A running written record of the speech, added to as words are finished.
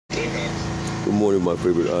Good morning, my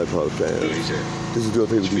favorite iPod fans. This is your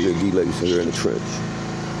favorite DJ D-Lace here in the trench.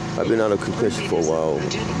 I've been out of concussion for a while,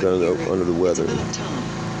 been under the weather,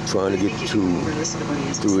 trying to get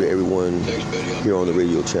through everyone here on the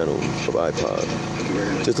radio channel of iPod.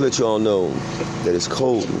 Just to let you all know that it's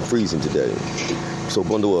cold and freezing today, so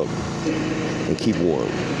bundle up and keep warm.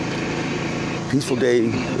 Peaceful day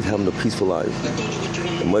is having a peaceful life,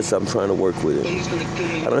 and much I'm trying to work with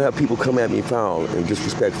it. I don't have people come at me foul and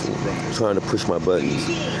disrespectful, trying to push my buttons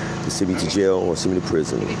to send me to jail or send me to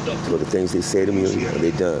prison for the things they say to me or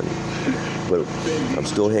they done. But I'm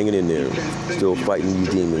still hanging in there, still fighting these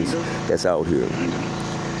demons that's out here.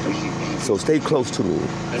 So stay close to me,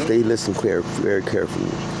 stay listening very carefully,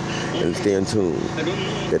 and stay in tune.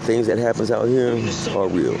 That things that happens out here are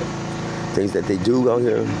real. Things that they do out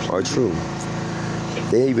here are true.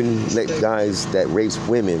 They even let guys that rape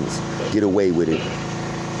women get away with it,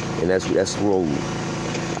 and that's wrong.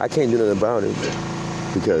 I can't do nothing about it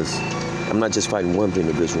because I'm not just fighting one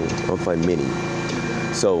individual, I'm fighting many.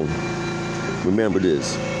 So remember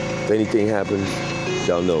this, if anything happens,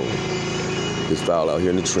 y'all know it's foul out here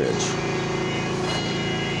in the trench.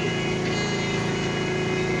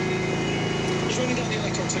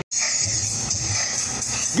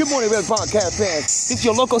 Good morning, Red Podcast fans. This is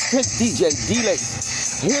your local trench DJ, D-Lace.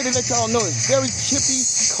 Here to let y'all know it's very chippy,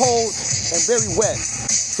 cold, and very wet.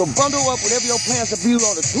 So bundle up whatever your plans to be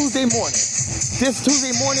on a Tuesday morning. This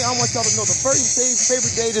Tuesday morning, I want y'all to know the very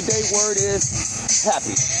favorite day today word is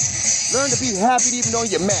happy. Learn to be happy even though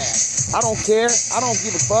you're mad. I don't care. I don't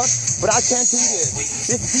give a fuck. But I can tell you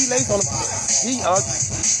this. This D-Lace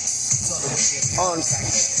on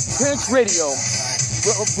Trench Radio.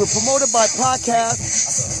 We're promoted by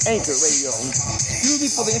Podcast Anchor Radio. Excuse me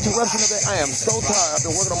for the interruption of it. I am so tired. I've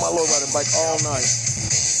been working on my lowrider bike all night.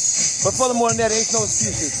 But furthermore than that, ain't no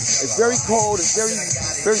excuses. It's very cold. It's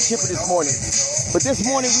very chippy this morning. But this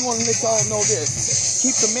morning, we want to let y'all know this.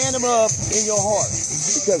 Keep the man above in your heart.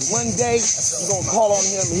 Because one day, you're going to call on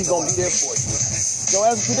him and he's going to be there for you. So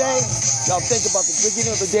as of today, y'all think about the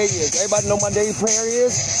beginning of the day is. Everybody know my daily prayer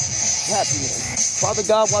is happiness. Father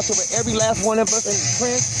God, watch over every last one of us in the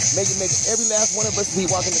trench. May you make every last one of us be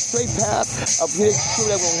walking the straight path of making sure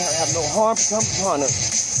that we won't have no harm come upon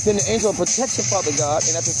us. Send an angel of protection, Father God,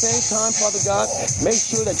 and at the same time, Father God, make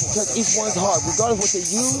sure that you touch each one's heart, regardless of what they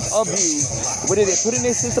use or abuse, whether they put in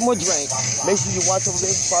their system or drink. Make sure you watch over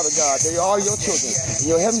them, Father God. They are your children. In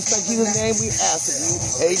your heavenly Son, Jesus' name, we ask of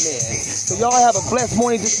you. Amen. So y'all have a blessed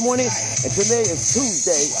morning this morning, and today is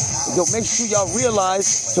Tuesday. So make sure y'all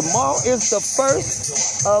realize tomorrow is the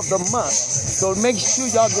first of the month. So make sure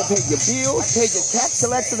y'all get paid your bills, pay your tax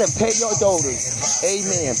collectors, and pay your donors.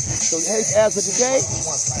 Amen. So hey, as of today,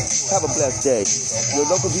 have a blessed day. Your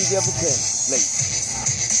local DJ for 10. Late.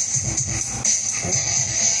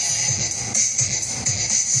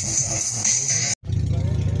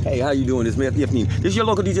 Hey, how you doing? This is your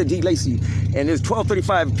local DJ D Lacy, and it's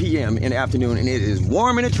 12:35 p.m. in the afternoon, and it is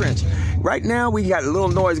warm in the trench. Right now, we got a little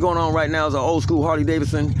noise going on right now. It's an old school Harley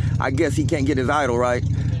Davidson. I guess he can't get his idol right,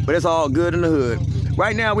 but it's all good in the hood.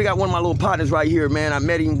 Right now, we got one of my little partners right here, man. I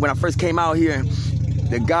met him when I first came out here.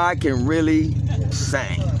 The guy can really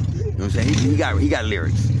sing. You know what I'm saying? He got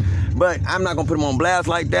lyrics. But I'm not going to put him on blast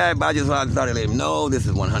like that, but I thought I'd let him know this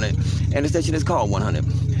is 100. And the station is called 100.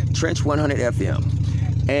 Trench 100 FM.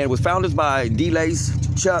 And it was founded by D-Lace,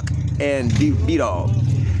 Chuck, and B-Dog.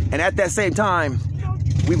 And at that same time,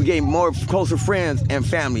 we became more closer friends and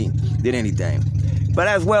family than anything. But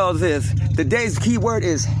as well as this, today's key word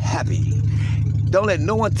is happy. Don't let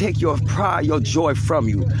no one take your pride, your joy from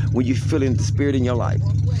you when you're feeling the spirit in your life.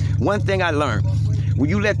 One thing I learned, when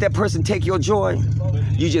you let that person take your joy,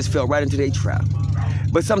 you just fell right into their trap.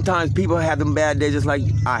 But sometimes people have them bad days just like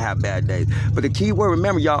I have bad days. But the key word,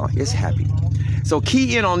 remember y'all, is happy. So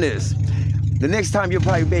key in on this. The next time you'll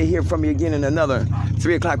probably be hear from me again in another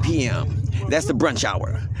 3 o'clock p.m. That's the brunch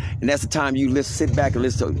hour. And that's the time you sit back and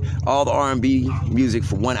listen to all the R&B music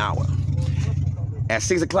for 1 hour. At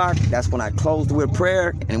 6 o'clock, that's when I close with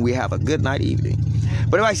prayer and we have a good night evening.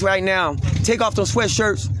 But right now, take off those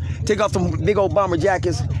sweatshirts, take off them big old bomber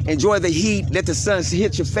jackets, enjoy the heat, let the sun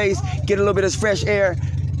hit your face, get a little bit of fresh air,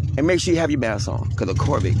 and make sure you have your mask on, because the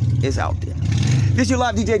Corvette is out there. This is your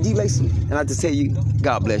live DJ D-Lacy, and I have to tell you,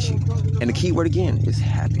 God bless you. And the key word again is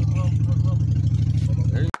happy.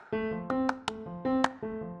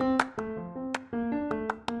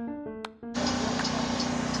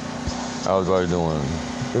 How's everybody doing?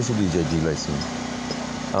 This is DJ D-Lacy.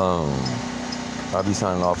 I'll be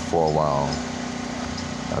signing off for a while.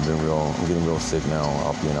 I'm getting real sick now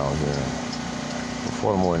out being out here. But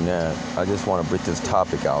furthermore than that, I just want to bring this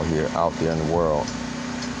topic out there in the world.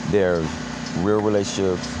 There's real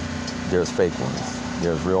relationships, there's fake ones.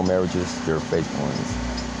 There's real marriages, there's fake ones.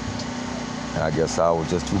 And I guess I was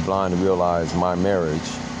just too blind to realize my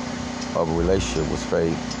marriage of a relationship was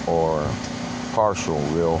fake or partial,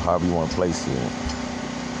 real, however you want to place it.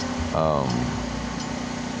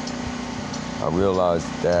 I realized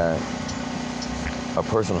that a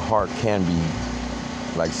person's heart can be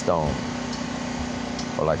like stone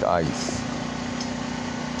or like ice,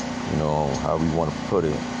 you know, however you want to put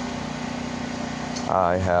it.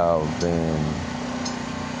 I have been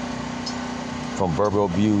from verbal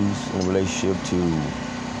abuse in a relationship to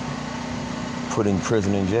put in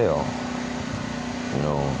prison and jail. You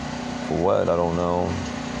know, for what? I don't know.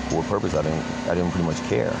 For what purpose? I didn't pretty much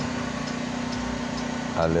care.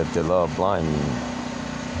 I let the love blind me,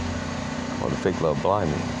 or the fake love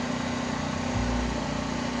blind me.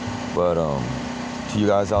 But to you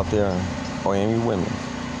guys out there, or any women,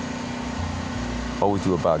 always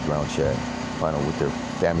do a background check, find out what their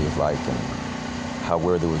family is like and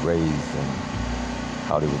where they were raised and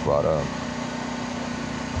how they were brought up,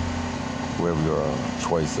 wherever your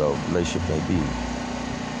choice of relationship may be.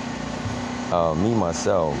 Me,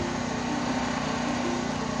 myself,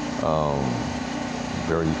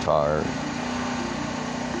 very tired.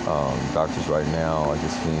 Doctors right now, I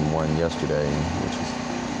just seen one yesterday, which was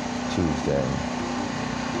Tuesday,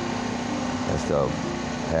 and stuff,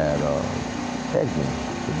 had begged me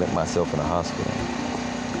to get myself in the hospital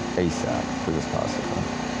ASAP, quick as possible.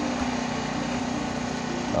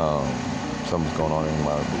 Something's going on in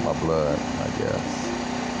my blood, I guess.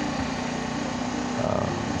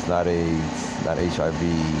 It's not AIDS, not HIV,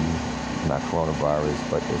 not coronavirus,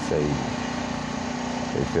 but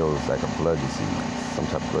they feel it's like a blood disease, some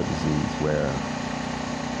type of blood disease where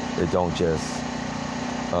it don't just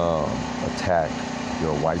attack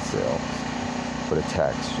your white cells, but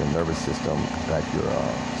attacks your nervous system, like your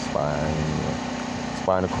spine, your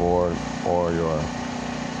spinal cord, or your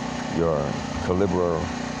cerebral,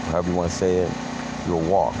 however you want to say it, your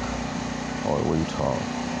walk, or the way you talk.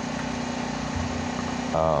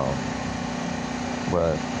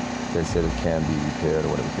 But they said it can be repaired or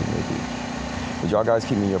whatever it may be. But y'all guys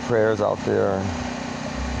keep me in your prayers out there.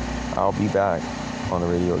 I'll be back on the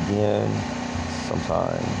radio again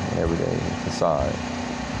sometime and every day inside.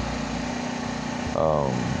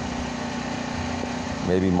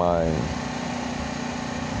 Maybe my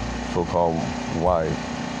so-called wife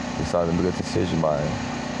decided to make a decision by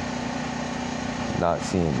not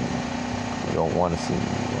seeing me. They don't want to see me,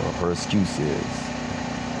 or her excuse is,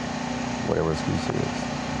 whatever excuse it is.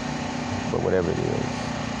 But whatever it is,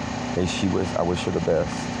 I wish her the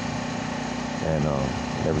best, and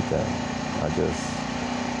everything. I just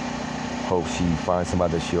hope she finds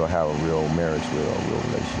somebody that she'll have a real marriage with, or a real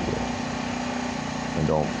relationship with, and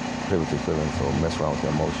don't play with their feelings or mess around with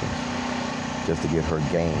their emotions just to get her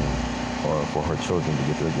gain, or for her children to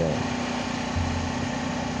get their gain.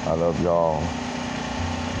 I love y'all.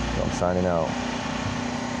 I'm signing out.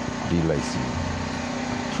 D. Lacy,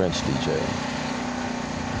 Trench DJ.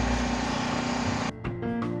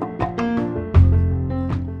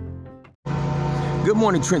 Good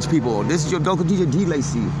morning, Trench people. This is your local DJ, D.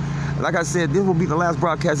 Lacy. Like I said, this will be the last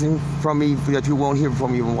broadcasting from me that you won't hear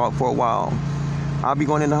from me for a while. I'll be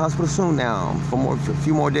going in the hospital soon now for a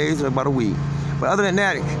few more days, or about a week. But other than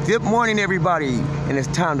that, good morning, everybody. And it's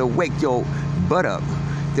time to wake your butt up.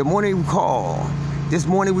 The morning call. This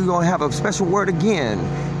morning we're going to have a special word again.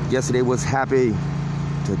 Yesterday was happy.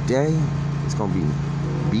 Today it's going to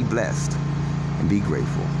be blessed and be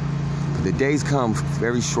grateful. The days come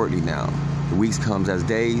very shortly now. The weeks comes as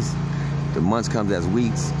days, the months comes as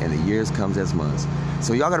weeks, and the years comes as months.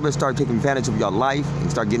 So y'all gotta start taking advantage of your life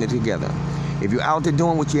and start getting it together. If you're out there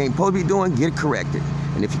doing what you ain't supposed to be doing, get it corrected.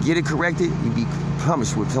 And if you get it corrected, you be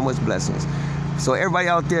punished with so much blessings. So everybody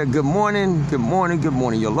out there, good morning, good morning, good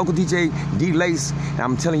morning. Your local DJ, D. Lace, and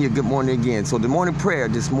I'm telling you good morning again. So the morning prayer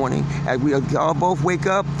this morning, as we all both wake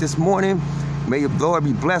up this morning, may your Lord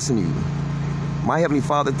be blessing you. My Heavenly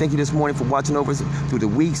Father, thank you this morning for watching over us through the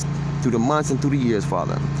weeks, through the months, and through the years,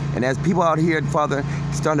 Father. And as people out here, Father,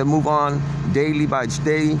 starting to move on daily by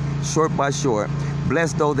day, short by short,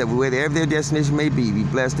 bless those that wherever their destination may be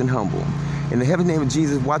blessed and humble. In the heavenly name of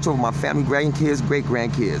Jesus, watch over my family, grandkids,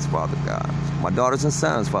 great-grandkids, Father God. My daughters and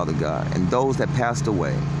sons, Father God, and those that passed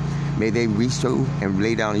away. May they reach you and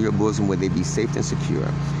lay down in your bosom where they be safe and secure.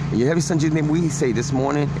 In your heavenly Son, Jesus' name, we say this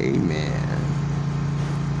morning, amen.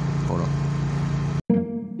 Hold on.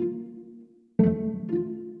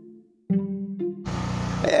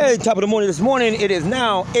 Hey, top of the morning this morning. It is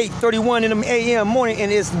now 8:31 in the a.m. morning,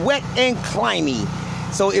 and it's wet and climby.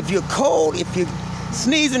 So if you're cold, if you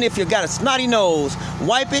Sneezing if you got a snotty nose.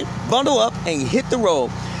 Wipe it, bundle up, and hit the road.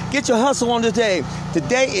 Get your hustle on today.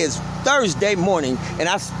 Today is Thursday morning, and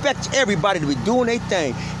I expect everybody to be doing their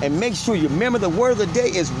thing. And make sure you remember the word of the day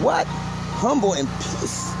is what? Humble and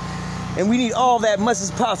peace. And we need all that much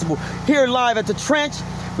as possible. Here live at the Trench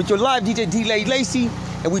with your live DJ D Lacy,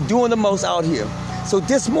 and we're doing the most out here. So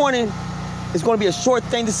this morning is going to be a short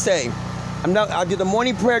thing to say. I did the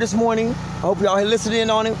morning prayer this morning. I hope y'all had listened in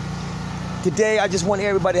on it. Today, I just want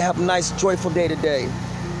everybody to have a nice, joyful day today.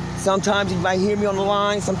 Sometimes you might hear me on the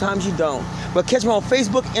line, sometimes you don't. But catch me on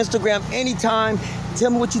Facebook, Instagram, anytime. Tell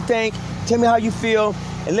me what you think. Tell me how you feel.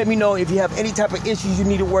 And let me know if you have any type of issues you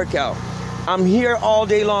need to work out. I'm here all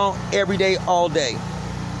day long, every day, all day.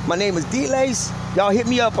 My name is D-Lace. Y'all hit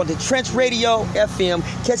me up on the Trench Radio FM.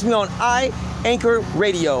 Catch me on iAnchor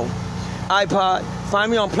Radio, iPod. Find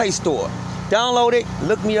me on Play Store. Download it,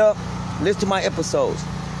 look me up, listen to my episodes.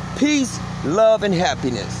 Peace, love, and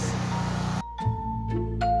happiness.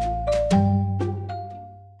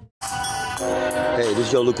 Hey, this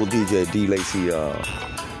is your local DJ, D Lacy. I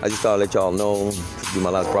just thought I'd let y'all know this will be my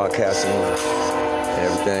last broadcasting and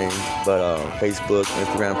everything. But Facebook,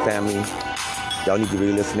 Instagram family, y'all need to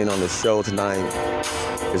really listen in on the show tonight.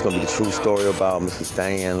 It's going to be the true story about Mrs.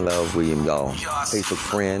 Diane Love Williams, y'all. Facebook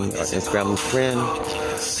friend, or Instagram friend,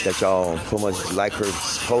 that y'all so much like her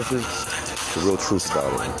posts. The real truth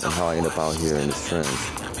about it, and how I end up out here in this trench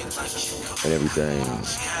and everything.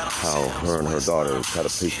 How her and her daughter try to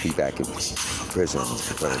push me back in prison,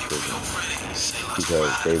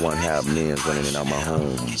 because they want to have men running in and out my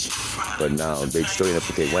home. But now they still end up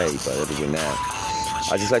with their way. But other than that,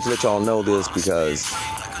 I just like to let y'all know this, because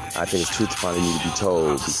I think it's truth finally need to be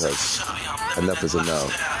told, because enough is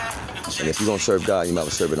enough. And if you're gonna serve God, you might as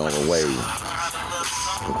well serve it on the way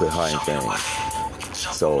and quit hiding things.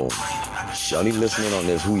 So y'all need to listen in on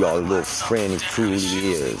this, who y'all little friend truly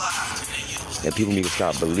is. And people need to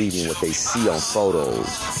stop believing what they see on photos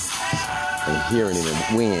and hearing it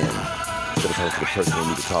and when, instead of talking to the person they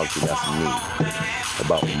need to talk to, that's me,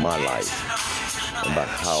 about my life, and about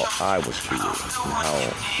how I was treated,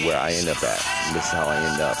 and where I end up at. And this is how I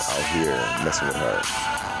end up out here messing with her.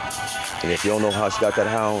 And if you don't know how she got that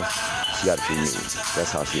house, she got it through me.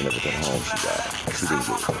 That's how she ended up with that home she got. She didn't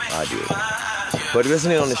get it. I did. But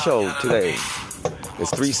listening on the show today,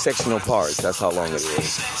 it's 3 sectional parts. That's how long it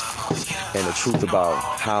is. And the truth about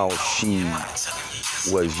how she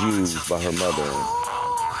was used by her mother,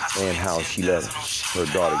 and how she let her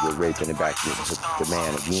daughter get raped and then back with the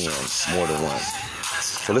man again, more than once.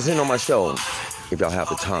 So listen on my show if y'all have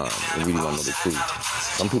the time and really want to know the truth.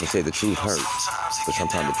 Some people say the truth hurts, but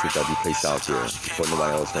sometimes the truth gotta be placed out there before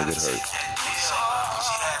nobody else gonna get hurt.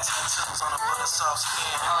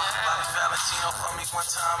 One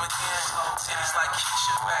time again, cities like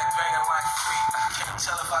Keisha, back banging like free. I can't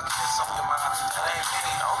tell if I kiss on your mind. That ain't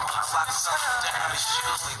many, no. I lock something down, it's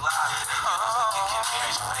usually locked. You can hear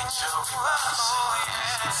it, but it's jewelry box.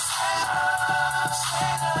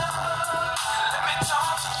 Let me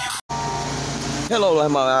talk to you. Hello, how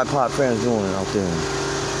my iPod friends doing out there?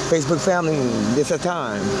 Facebook family, this a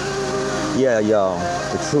time. Yeah, y'all,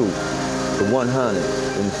 the truth, the 100. You know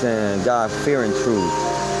what I'm saying? God-fearing truth.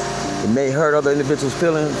 It may hurt other individuals'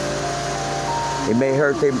 feelings. It may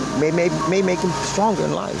hurt, they may make them stronger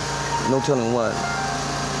in life. No telling what.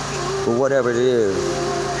 But whatever it is,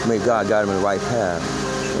 may God guide them in the right path.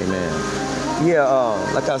 Amen. Yeah,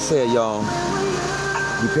 like I said, y'all,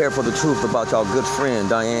 prepare for the truth about y'all good friend,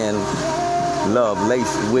 Diane Love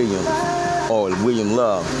Lacy Williams, or William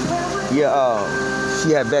Love. Yeah,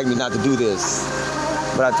 she had begged me not to do this.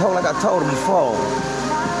 But like I told her before,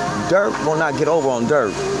 dirt will not get over on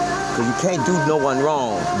dirt. Because you can't do no one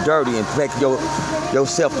wrong, dirty, and expect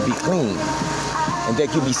yourself to be clean. And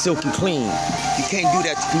that you be silky clean. You can't do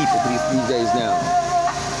that to people these days now.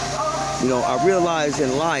 You know, I realize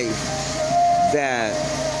in life that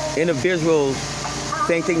individuals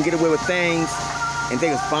think they can get away with things and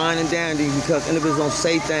think it's fine and dandy because individuals don't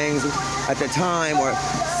say things at the time or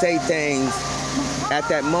say things at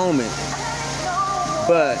that moment.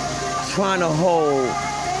 But trying to hold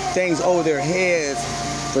things over their heads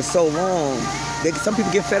for so long, some people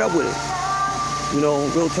get fed up with it. You know,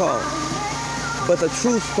 real talk. But the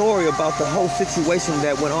true story about the whole situation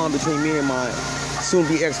that went on between me and my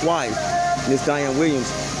soon-to-be ex-wife, Miss Diane Williams,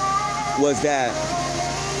 was that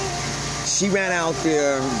she ran out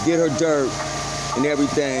there, did her dirt and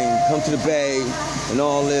everything, come to the bay and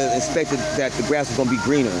all this, expected that the grass was going to be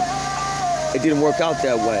greener. It didn't work out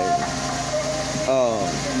that way.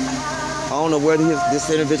 I don't know where this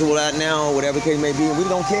individual at now, whatever the case may be, and we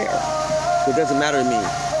don't care. It doesn't matter to me.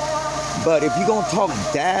 But if you're going to talk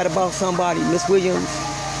bad about somebody, Miss Williams,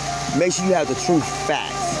 make sure you have the true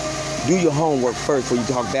facts. Do your homework first before you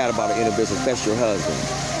talk bad about an individual, especially your husband.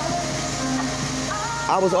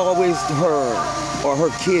 I was always her or her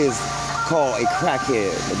kids called a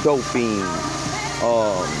crackhead, a dope fiend,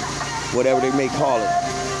 whatever they may call it.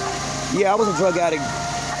 Yeah, I was a drug addict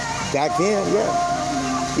back then,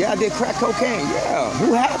 yeah. Yeah, I did crack cocaine, yeah.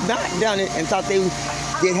 Who have not done it and thought they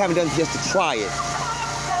haven't done it just to try it?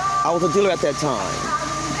 I was a dealer at that time.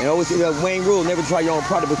 And always Wayne Rule, never try your own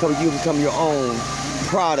product because you become your own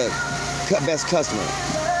product, best customer.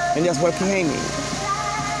 And that's what became me.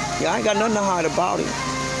 Yeah, I ain't got nothing to hide about it.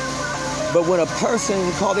 But when a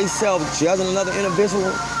person call themselves judging another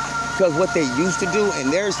individual because what they used to do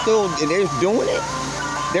and they're doing it,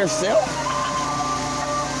 their self,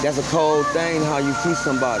 that's a cold thing how you treat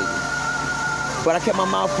somebody. But I kept my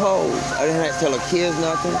mouth closed. I didn't have to tell her kids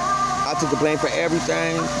nothing. I took the blame for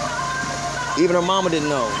everything. Even her mama didn't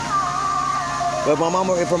know. But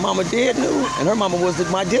if her mama did knew, and her mama was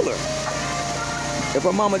my dealer. If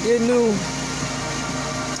her mama did knew,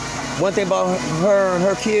 one thing about her and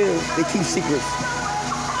her kids, they keep secrets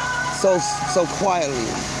so quietly,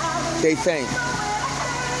 they think.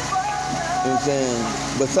 You know what I'm saying?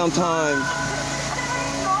 But sometimes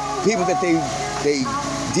people that they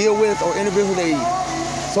deal with or individuals they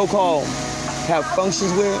so-called have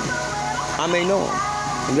functions with, I may know them.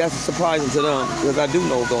 And that's surprising to them because I do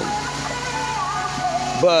know them.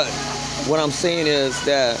 But what I'm saying is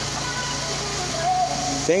that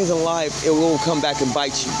things in life, it will come back and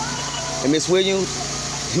bite you. And Miss Williams,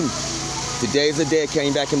 today's the day it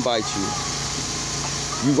came back and bite you.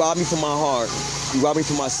 You robbed me from my heart, you robbed me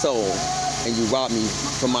from my soul, and you robbed me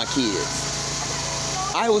from my kids.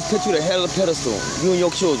 I always put you the head of the pedestal, you and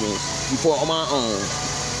your children, before on my own.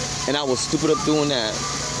 And I was stupid up doing that.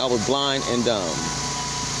 I was blind and dumb.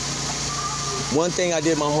 One thing I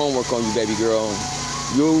did my homework on you, baby girl,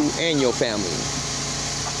 you and your family.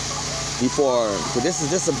 Before, but this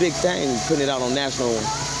is a big thing, putting it out on national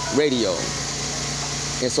radio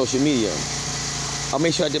and social media. I'll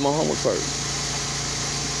make sure I did my homework first.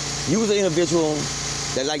 You was an individual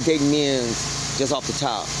that liked dating men just off the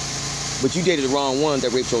top, but you dated the wrong one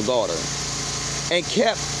that raped your daughter and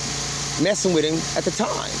kept messing with him at the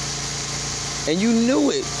time. And you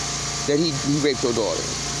knew it, that he raped your daughter.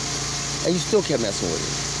 And you still kept messing with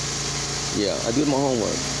him. Yeah, I did my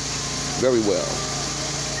homework very well.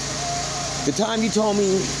 The time you told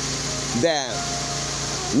me that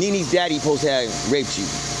Nene's daddy supposed to have raped you,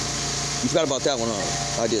 you forgot about that one,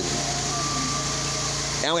 huh? I didn't.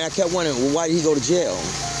 And I kept wondering, well, why did he go to jail?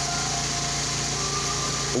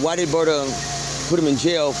 Why did Berta put him in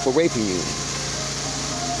jail for raping you?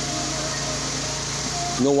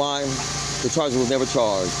 You know why? The charge was never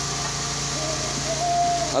charged.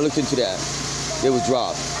 I looked into that. It was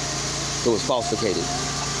dropped. It was falsificated.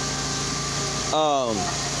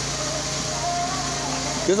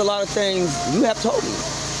 There's a lot of things you have told me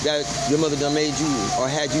that your mother done made you or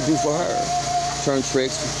had you do for her. Turn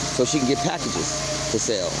tricks so she can get packages to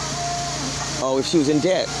sell. Oh, if she was in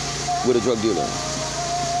debt with a drug dealer,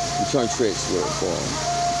 you turn tricks for her.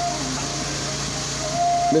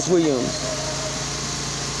 Miss Williams,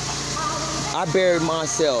 I buried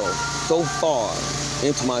myself so far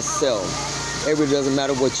into myself. It really doesn't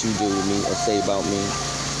matter what you do to me or say about me.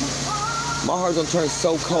 My heart's gonna turn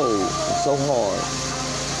so cold and so hard.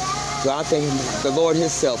 So I think the Lord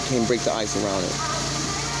himself can break the ice around it.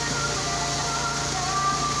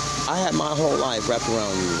 I had my whole life wrapped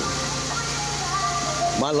around you.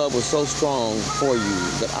 My love was so strong for you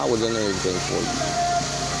that I would have done everything for you.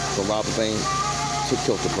 From rob a bank to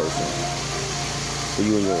kill the person. For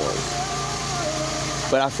you and yours.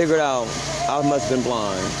 But I figured out I must have been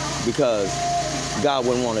blind because God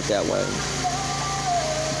wouldn't want it that way.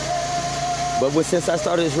 But since I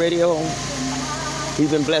started this radio,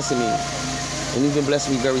 he's been blessing me. And he's been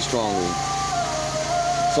blessing me very strongly.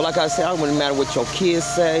 So like I said, it wouldn't matter what your kids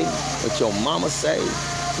say, what your mama say.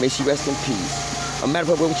 May she rest in peace. No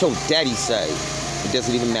matter what your daddy say. It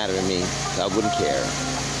doesn't even matter to me. I wouldn't care.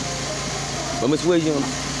 But Miss Williams,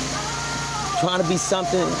 trying to be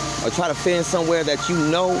something or try to fit in somewhere that you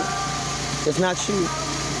know it's not you,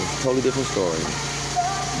 it's a totally different story.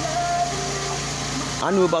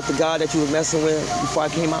 I knew about the guy that you was messing with before I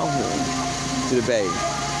came out here to the Bay. You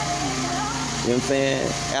know what I'm saying?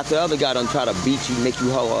 After the other guy done try to beat you, make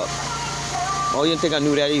you hoe up. Oh, you didn't think I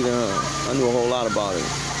knew that either, huh? I knew a whole lot about it.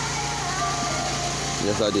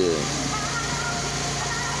 Yes, I did.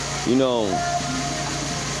 You know,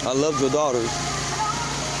 I love your daughters.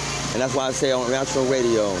 And that's why I say on Natural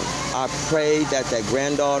Radio, I pray that that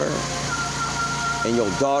granddaughter and your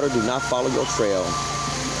daughter do not follow your trail.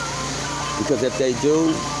 Because if they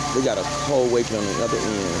do, they got a cold waiting on the other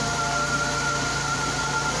end.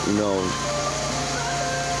 You know,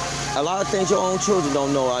 a lot of things your own children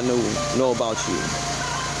don't know know about you.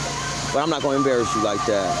 But I'm not going to embarrass you like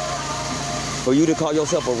that. For you to call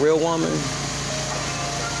yourself a real woman,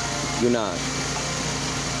 you're not.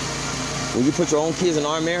 When you put your own kids in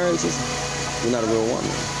our marriages, you're not a real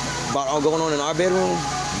woman. About all going on in our bedroom,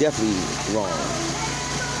 definitely wrong.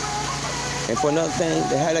 And for another thing,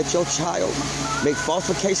 they had let your child make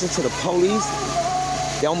falsifications to the police.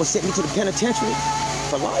 They almost sent me to the penitentiary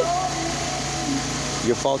for life.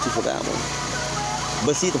 You're faulty for that one.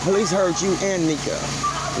 But see, the police heard you and Nika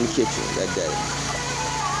in the kitchen that day.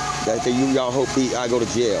 That day, y'all hope I go to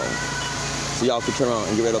jail, so y'all could turn around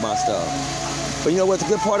and get rid of my stuff. But you know what's the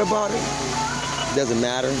good part about it? It doesn't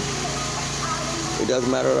matter. It doesn't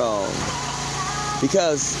matter at all.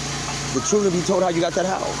 Because the truth will be told how you got that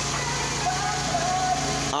house.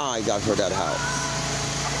 I got her that house.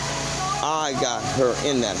 I got her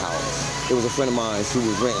in that house. It was a friend of mine who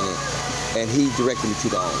was renting it, and he directed me to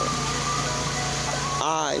the owner.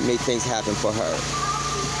 I made things happen for her.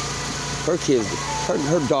 Her kids,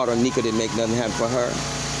 her daughter Nika didn't make nothing happen for her.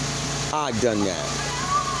 I done that.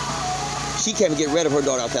 She can't get rid of her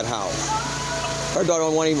daughter out that house. Her daughter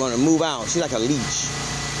don't even want to move out. She's like a leech.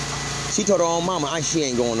 She told her own mama, she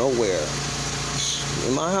ain't going nowhere.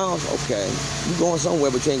 In my house? Okay. You going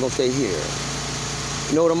somewhere, but you ain't going to stay here.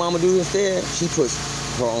 You know what her mama do instead? She puts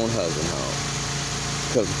her own husband out.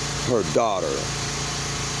 Because her daughter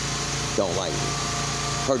don't like me.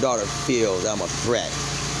 Her daughter feels I'm a threat.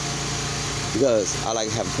 Because I like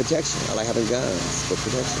having protection. I like having guns for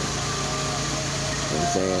protection. You know what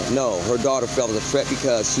I'm saying? No, her daughter felt as a threat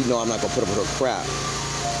because she know I'm not going to put up with her crap.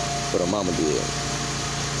 But her mama did.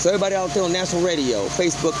 So everybody out there on national radio,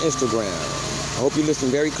 Facebook, Instagram, I hope you listen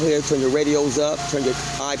very clear. Turn your radios up, turn your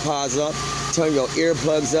iPods up, turn your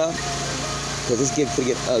earplugs up, because it's getting to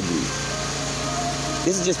get ugly.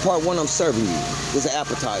 This is just part one I'm serving you. This is an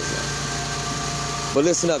appetizer. But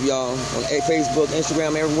listen up, y'all, on Facebook,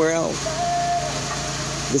 Instagram, everywhere else.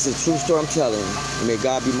 This is a true story I'm telling, and may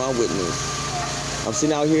God be my witness. I'm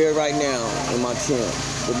sitting out here right now in my tent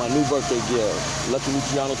with my new birthday gift, Lucky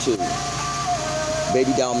Luciano 2,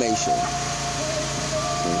 baby Dalmatian. You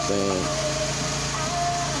know what I'm saying?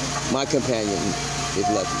 My companion is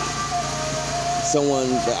Lucky. Someone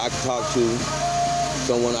that I can talk to,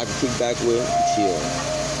 someone I can kick back with, chill,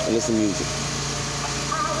 and listen to music.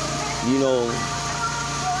 You know,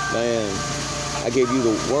 man, I gave you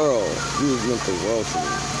the world. You meant the world to me.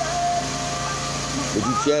 But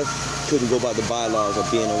you just couldn't go by the bylaws of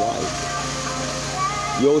being a wife.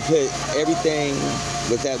 You always put everything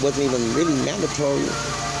that wasn't even really mandatory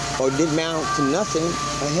or didn't amount to nothing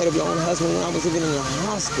ahead of your own husband when I was even in the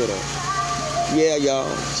hospital. Yeah, y'all.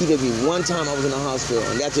 She did me one time I was in the hospital,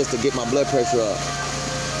 and that's just to get my blood pressure up.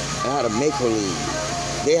 I had to make her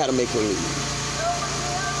leave. They had to make her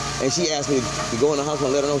leave. And she asked me to go in the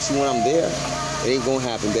hospital and let her know when I'm there. It ain't gonna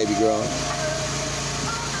happen, baby girl.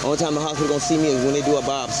 Only time the hospital gonna see me is when they do a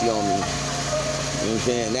biopsy on me. You know what I'm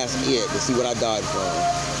saying? That's it, to see what I died from.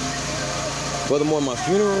 Furthermore, my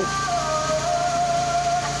funeral,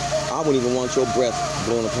 I wouldn't even want your breath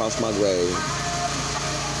blowing across my grave.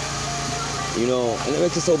 You know, and it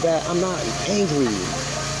makes it so bad. I'm not angry.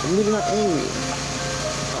 I'm really not angry.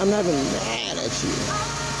 I'm not even mad at you.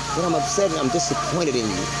 But I'm upset and I'm disappointed in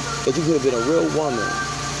you. That you could have been a real woman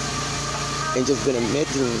and just been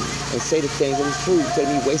admitting and say the things that was true instead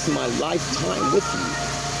of me wasting my lifetime with you.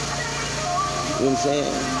 You know what I'm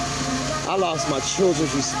saying? I lost my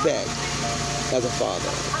children's respect as a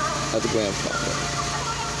father, as a grandfather.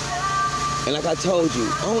 And like I told you,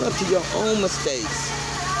 own up to your own mistakes.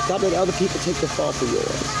 Stop letting other people take the fall for yours.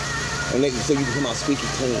 And so you can come out squeaky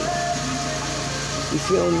clean. You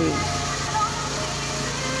feel me?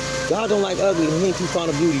 God don't like ugly. He ain't too fond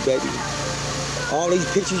of beauty, baby. All these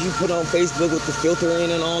pictures you put on Facebook with the filter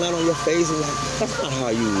in and all that on your face, and like, that's not how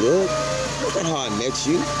you look. That's not how I met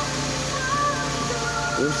you. You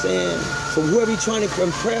know what I'm saying? So whoever you're trying to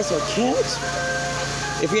impress or catch,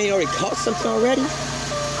 if you ain't already caught something already,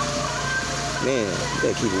 man, you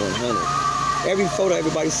better keep it 100. Every photo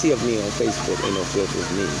everybody see of me on Facebook ain't no filter,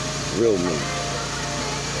 it's me. Real me.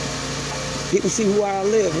 People see who I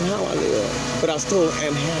live and how I live, but I still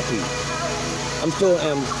am happy. I'm still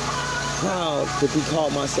am proud to be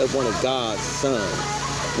called myself one of God's sons,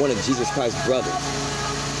 one of Jesus Christ's brothers,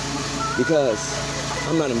 because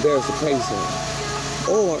I'm not embarrassed to praise him,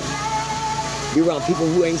 or be around people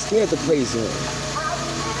who ain't scared to praise him.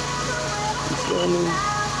 You feel me?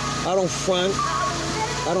 I don't front.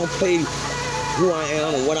 I don't play who I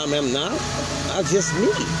am and what I am not. I'm just me.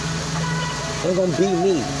 I'm gonna be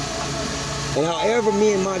me. And however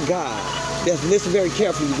me and my God, listen very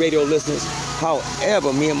carefully, radio listeners,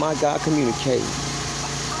 however me and my God communicate,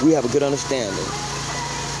 we have a good understanding.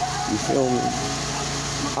 You feel me?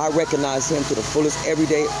 I recognize him to the fullest every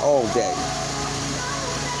day, all day.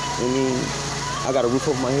 I mean, I got a roof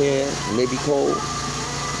over my head, it may be cold.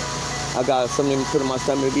 I got something to put in my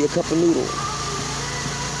stomach, maybe a cup of noodles.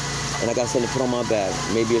 And I got something to put on my back,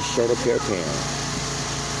 maybe a shirt or pair of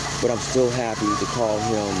pants. But I'm still happy to call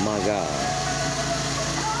him my God.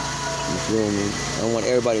 You feel me? I want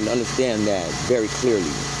everybody to understand that very clearly.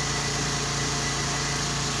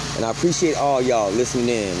 And I appreciate all y'all listening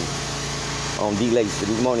in on D-Lace, the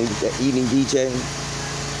morning evening DJ,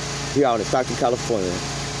 here out in Stockton, California,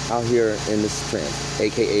 out here in the Strength,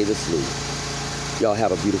 aka the Slough. Y'all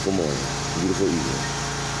have a beautiful morning, beautiful evening.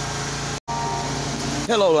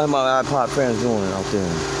 Hello, how my iPod friends doing out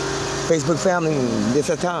there? Facebook family, this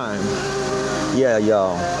a time. Yeah,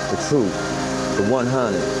 y'all, the truth, the 100, you know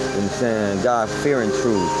what I'm saying? God-fearing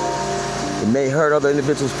truth. It may hurt other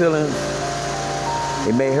individuals' feelings.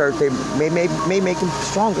 It may hurt, they may make them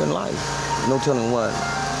stronger in life. No telling what.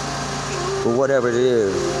 But whatever it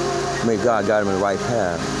is, may God guide them in the right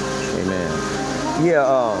path. Amen. Yeah,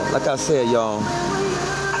 like I said, y'all,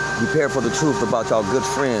 prepare for the truth about y'all good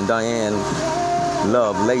friend, Diane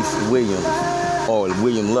Love Lacey Williams, or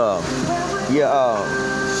William Love. Yeah,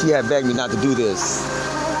 she had begged me not to do this.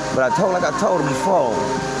 But I told her before,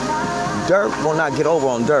 dirt will not get over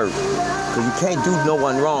on dirt. Because you can't do no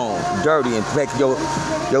one wrong, dirty, and expect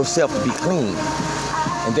yourself to be clean.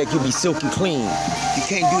 And that you be silky clean. You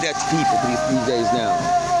can't do that to people these days now.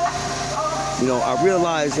 You know, I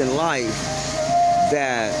realize in life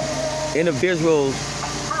that individuals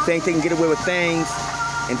think they can get away with things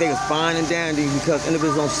and think it's fine and dandy because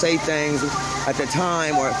individuals don't say things at the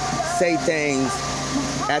time or say things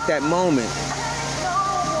at that moment.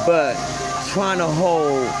 But trying to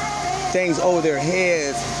hold things over their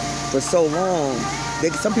heads for so long,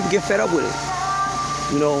 some people get fed up with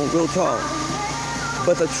it. You know, real talk.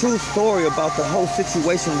 But the true story about the whole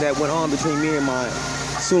situation that went on between me and my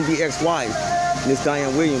soon-to-be ex-wife, Miss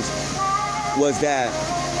Diane Williams, was that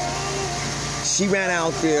she ran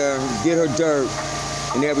out there, did her dirt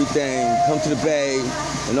and everything, come to the bay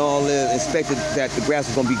and all this, expected that the grass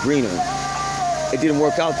was going to be greener. It didn't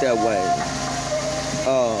work out that way.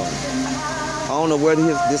 I don't know where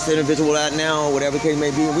this individual at now, whatever the case may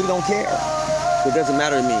be, and we don't care. It doesn't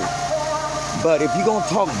matter to me. But if you're going to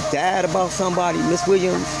talk bad about somebody, Miss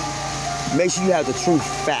Williams, make sure you have the true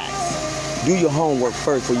facts. Do your homework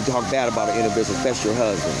first before you talk bad about an individual, especially your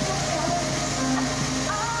husband.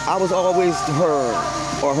 I was always her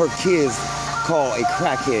or her kids called a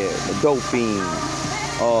crackhead, a dope fiend,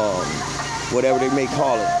 whatever they may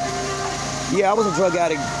call it. Yeah, I was a drug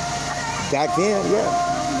addict back then,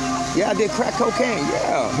 yeah. Yeah, I did crack cocaine,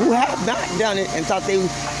 yeah. Who have not done it and thought they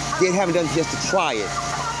haven't done it just to try it?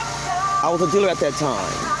 I was a dealer at that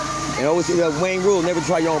time. And always Wayne Rule, never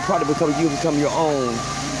try your own product because you become your own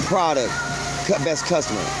product, best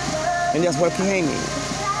customer. And that's what became me.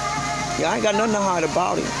 Yeah, I ain't got nothing to hide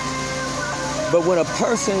about it. But when a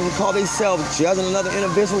person call themselves judging another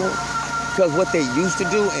individual because what they used to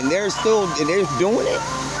do and they're doing it,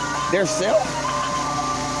 their self,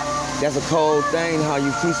 that's a cold thing how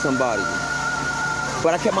you treat somebody.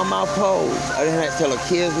 But I kept my mouth closed. I didn't have to tell her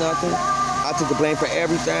kids nothing. I took the blame for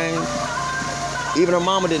everything. Even her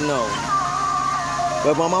mama didn't know.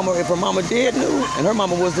 But if her mama did knew, and her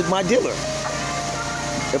mama was my dealer.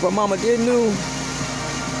 If her mama did knew,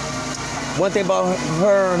 one thing about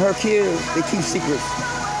her and her kids, they keep secrets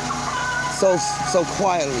so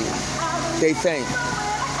quietly, they think. You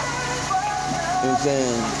know what I'm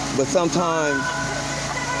saying? But sometimes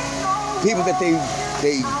people that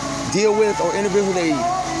they deal with or individuals they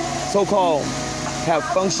so-called have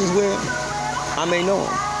functions with, I may know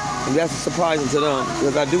them. And that's surprising to them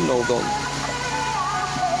because I do know them.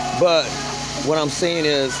 But what I'm saying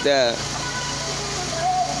is that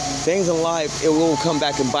things in life, it will come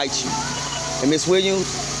back and bite you. And Miss Williams,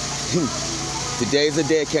 today's the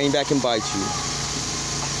day it came back and bite you.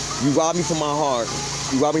 You robbed me from my heart,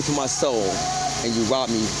 you robbed me from my soul, and you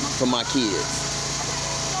robbed me from my kids.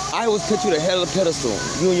 I always put you to the head of the pedestal,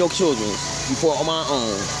 you and your children, before on my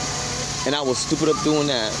own. And I was stupid up doing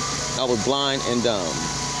that. I was blind and dumb.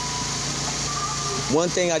 One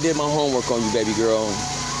thing I did my homework on you, baby girl,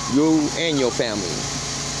 you and your family.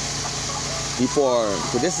 Before,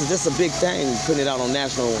 but this is a big thing, putting it out on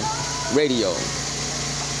national radio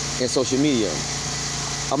and social media.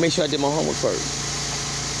 I'll make sure I did my homework first.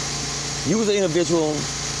 You was an individual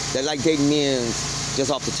that like dating men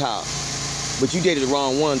just off the top. But you dated the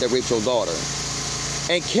wrong one that raped your daughter.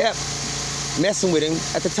 And kept messing with him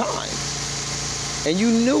at the time. And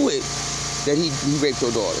you knew it, that he raped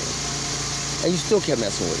your daughter. And you still kept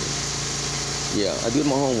messing with him. Yeah, I did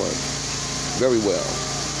my homework very well.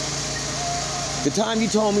 The time you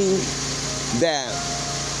told me that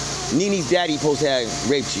Nene's daddy supposed to have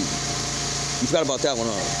raped you, you forgot about that one,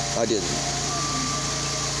 huh? I didn't.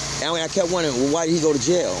 And I kept wondering, well, why did he go to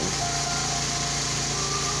jail?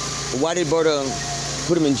 Why did Berta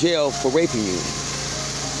put him in jail for raping you?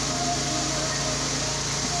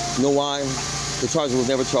 You know why? The charge was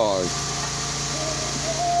never charged.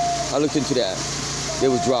 I looked into that. It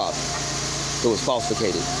was dropped. It was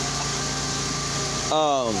falsificated.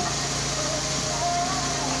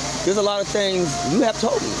 There's a lot of things you have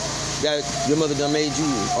told me that your mother done made you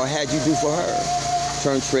or had you do for her.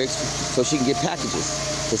 Turn tricks so she can get packages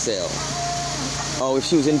to sell. Oh, if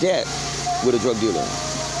she was in debt with a drug dealer,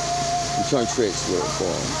 you turn tricks with her for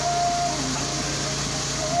him.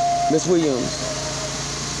 Miss Williams,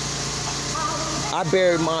 I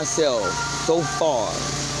buried myself so far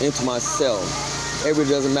into myself. It really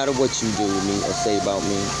doesn't matter what you do to me or say about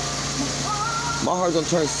me. My heart's gonna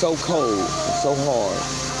turn so cold and so hard.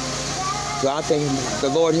 So I think the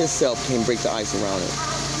Lord himself can break the ice around it.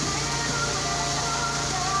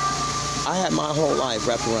 I had my whole life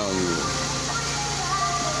wrapped around you.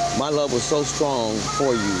 My love was so strong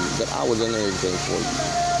for you that I would have done everything for you.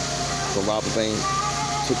 From rob a bank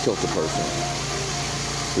to kill the person.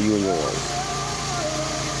 For you and yours.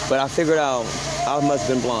 But I figured out I must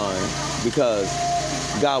have been blind because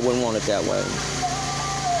God wouldn't want it that way.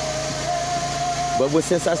 But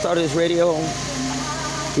since I started this radio,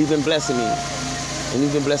 he's been blessing me. And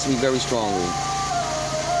he's been blessing me very strongly.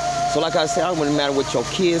 So like I said, it wouldn't matter what your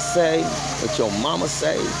kids say, what your mama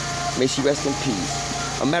say. May she rest in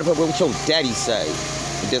peace. A matter of fact, what your daddy say.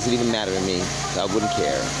 It doesn't even matter to me. So I wouldn't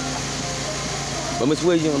care. But Miss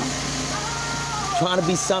Williams, trying to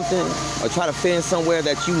be something or try to fit in somewhere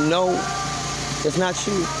that you know it's not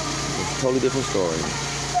you, it's a totally different story.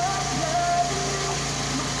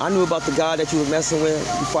 I knew about the guy that you was messing with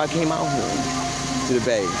before I came out here to the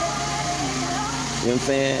Bay. You know what I'm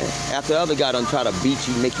saying? After the other guy done try to beat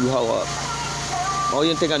you, make you hoe up. Oh, you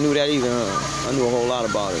didn't think I knew that either, huh? I knew a whole lot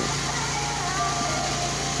about it.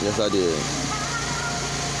 Yes, I did.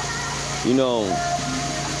 You know,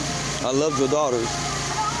 I loved your daughters.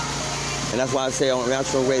 And that's why I say on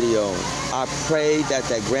Natural Radio, I pray that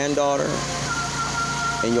that granddaughter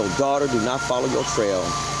and your daughter do not follow your trail.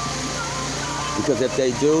 Because if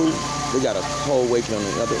they do, they got a cold waking on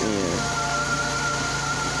the other end.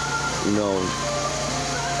 You know,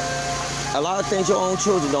 a lot of things your own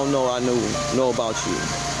children don't know know about you.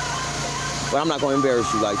 But I'm not going to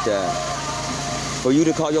embarrass you like that. For you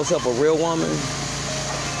to call yourself a real woman,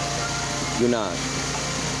 you're not.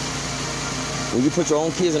 When you put your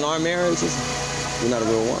own kids in our marriages, you're not a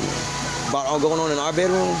real woman. About all going on in our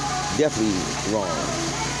bedroom, definitely wrong.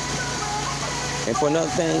 And for another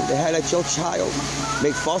thing, they had let your child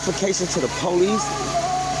make falsifications to the police.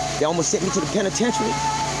 They almost sent me to the penitentiary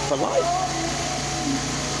for life.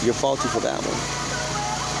 You're faulty for that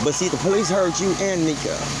one. But see, the police heard you and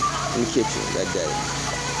Nika in the kitchen that day.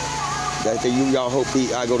 That day y'all hope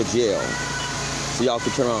I go to jail so y'all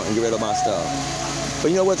could turn around and get rid of my stuff. But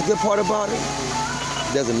you know what's the good part about it?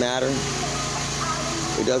 It doesn't matter.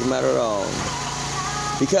 It doesn't matter at all.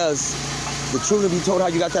 Because the truth will be told how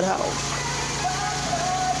you got that house.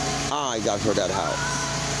 I got her that house.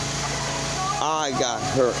 I got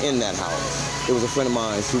her in that house. It was a friend of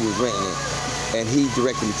mine who was renting it, and he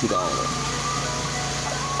directed me to the owner.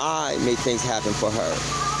 I made things happen for her.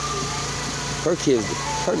 Her kids,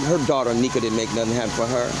 her daughter Nika didn't make nothing happen for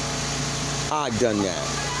her. I done that.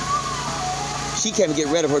 She can't get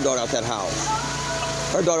rid of her daughter out that house.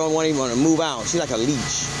 Her daughter don't even want to move out. She's like a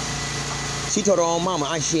leech. She told her own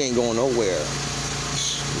mama, she ain't going nowhere.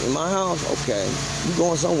 In my house? Okay. You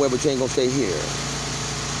going somewhere, but you ain't gonna stay here.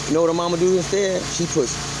 You know what her mama do instead? She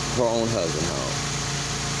puts her own husband home.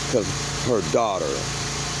 Because her daughter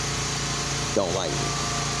don't like me.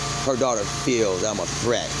 Her daughter feels I'm a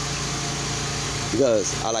threat.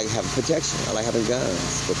 Because I like having protection. I like having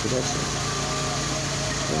guns for protection.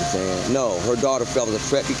 You know what I'm saying? No, her daughter felt as a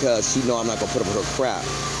threat because she know I'm not gonna put up with her crap.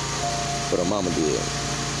 But her mama did.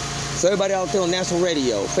 So everybody out there on National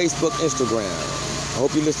Radio, Facebook, Instagram, I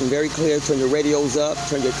hope you listen very clear. Turn your radios up,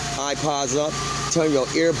 turn your iPods up, turn your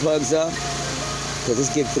earplugs up, because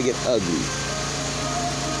it's getting to get ugly.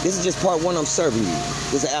 This is just part one I'm serving you.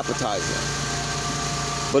 This is an appetizer.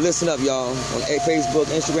 But listen up, y'all. On Facebook,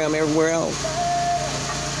 Instagram, everywhere else.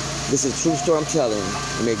 This is a true story I'm telling,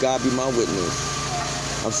 and may God be my witness.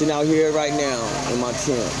 I'm sitting out here right now in my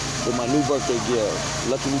tent with my new birthday gift,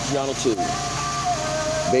 Lucky Luciano 2,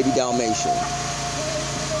 baby Dalmatian. You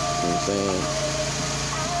know what I'm saying?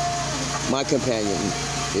 My companion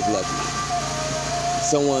is Lucky.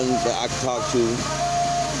 Someone that I can talk to,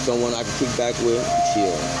 someone I can kick back with,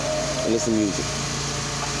 chill, and listen to music.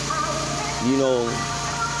 You know,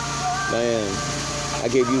 man, I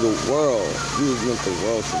gave you the world. You meant the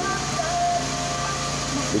world to me.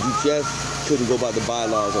 But you just couldn't go by the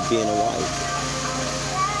bylaws of being a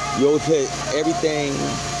wife. You always put everything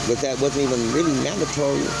that wasn't even really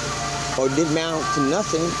mandatory or didn't amount to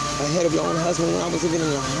nothing ahead of your own husband when I was even in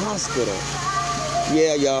the hospital.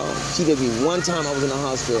 Yeah, y'all, she did me one time I was in the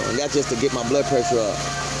hospital, and that's just to get my blood pressure up.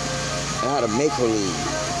 I had to make her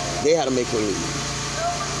leave. They had to make her leave.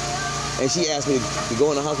 And she asked me to go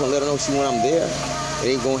in the hospital and let her know when I'm there. It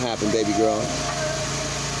ain't gonna happen, baby girl.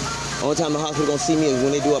 Only time the hospital gonna see me is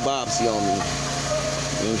when they do a biopsy on me. You know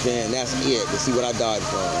what I'm saying? That's it, to see what I died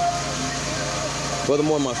from.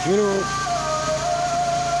 Furthermore, my funeral,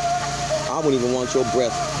 I wouldn't even want your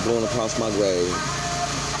breath blowing across my grave.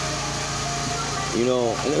 You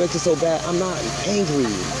know, and it makes it so bad. I'm not angry.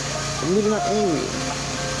 I'm really not angry.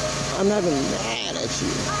 I'm not even mad at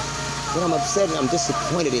you. But I'm upset and I'm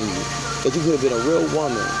disappointed in you. That you could have been a real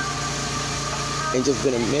woman and just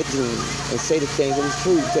been admitting and say the things that was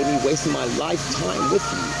true instead of me wasting my lifetime with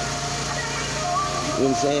you.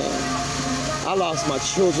 You know what I'm saying? I lost my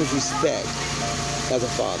children's respect as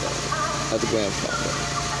a father, as a grandfather.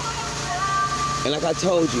 And like I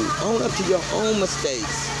told you, own up to your own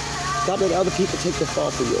mistakes. Stop letting other people take the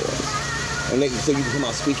fall for yours. And make it so you can come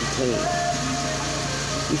out squeaky clean.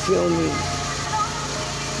 You feel me?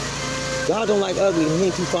 God don't like ugly, and he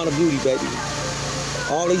ain't too fond of beauty, baby.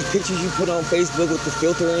 All these pictures you put on Facebook with the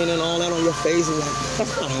filter in and all that on your face, and like,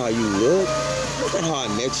 that's not how you look. That's not how I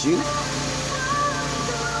met you. You know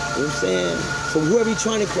what I'm saying? So whoever you're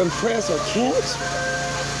trying to impress or catch,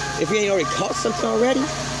 if you ain't already caught something already,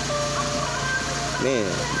 man,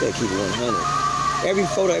 you better keep it 100. Every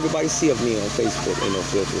photo everybody see of me on Facebook ain't no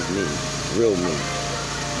filter, it's me. Real me.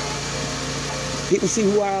 People see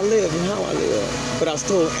who I live and how I live, but I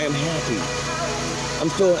still am happy. I'm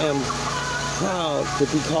still am proud to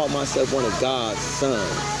be called myself one of God's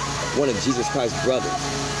sons, one of Jesus Christ's brothers,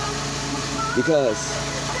 because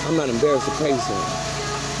I'm not embarrassed to praise him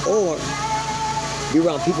or be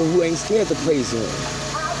around people who ain't scared to praise him.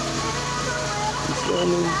 You feel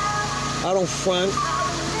me? I don't front.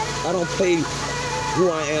 I don't play who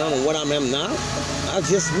I am and what I am not. I'm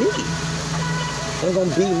just me. I'm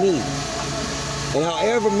gonna be me. And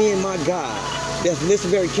however me and my God, just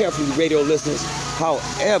listen very carefully, radio listeners,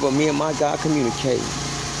 however me and my God communicate,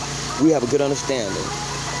 we have a good understanding.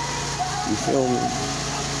 You feel me?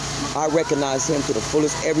 I recognize him to the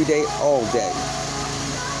fullest every day, all day.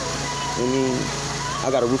 I mean,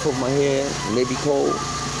 I got a roof over my head, it may be cold.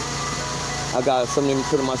 I got something to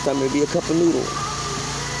put in my stomach, maybe a cup of noodles.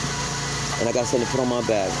 And I got something to put on my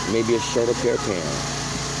back, maybe a shirt or pair of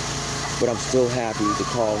pants. But I'm still happy to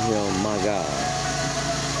call him my God.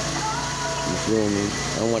 You feel me?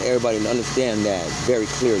 I want everybody to understand that very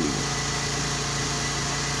clearly.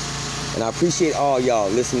 And I appreciate all y'all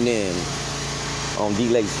listening in on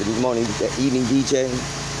D-Lacy, this morning, the evening DJ,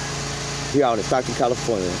 here out in Stockton,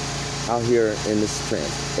 California, out here in this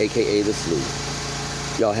trance, aka the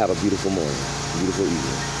Slough. Y'all have a beautiful morning, beautiful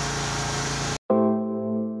evening.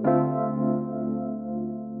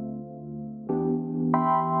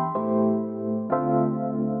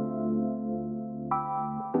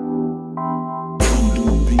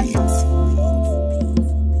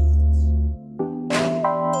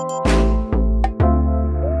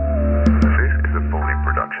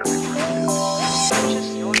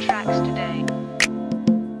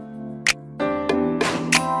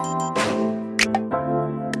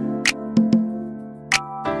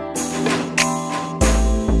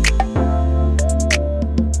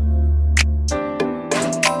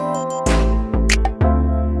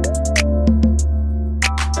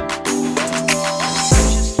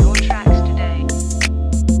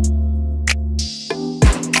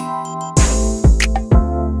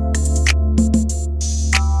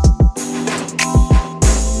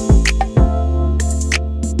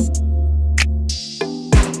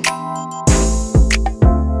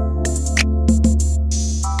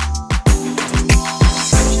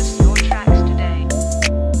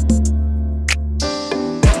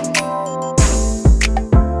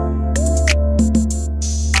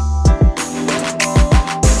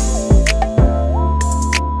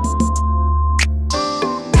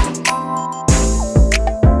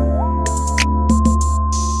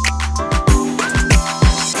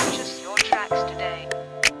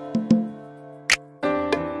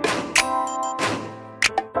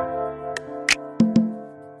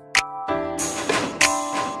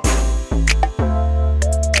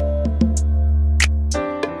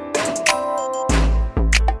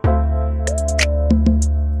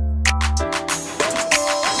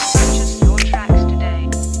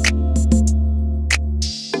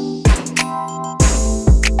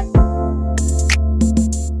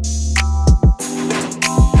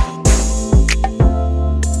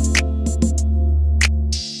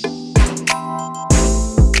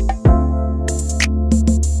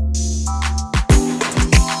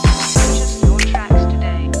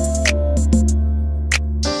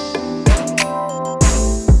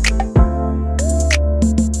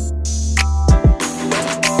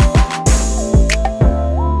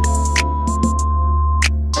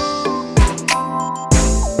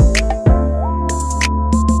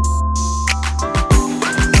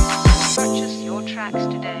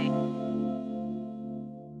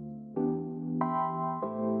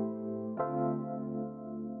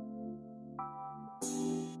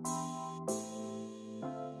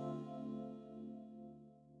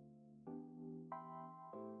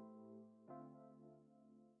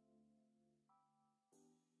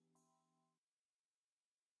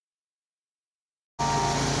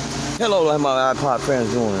 Hello, like my iPod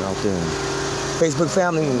friends doing out there. Facebook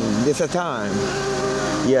family, it's a time.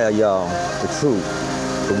 Yeah, y'all, the truth,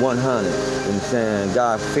 the 100. You know what I'm saying?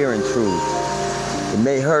 God-fearing truth. It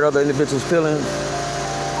may hurt other individuals' feelings.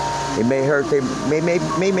 It may hurt, they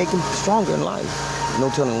may make them stronger in life. No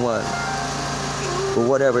telling what. But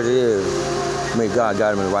whatever it is, may God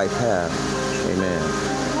guide them in the right path.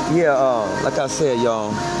 Amen. Yeah, like I said,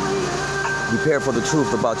 y'all, prepare for the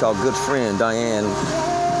truth about y'all good friend, Diane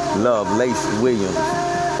Love Lacey Williams,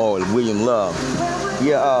 or William Love.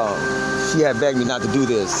 Yeah, she had begged me not to do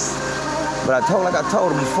this. But I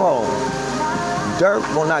told her before, dirt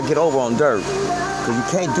will not get over on dirt. Because you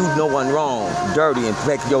can't do no one wrong, dirty, and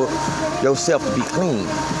expect yourself to be clean.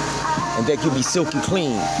 And that you be silky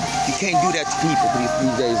clean. You can't do that to people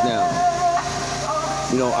these days now.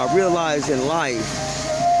 You know, I realize in life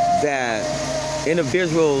that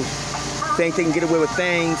individuals think they can get away with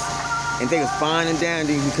things and think it's fine and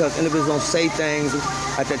dandy because individuals don't say things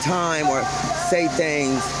at the time or say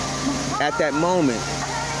things at that moment.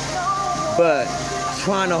 But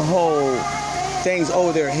trying to hold things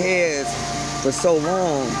over their heads for so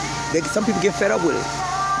long, some people get fed up with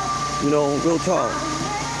it. You know, real talk.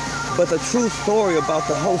 But the true story about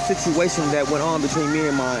the whole situation that went on between me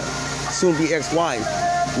and my soon-to-be ex-wife,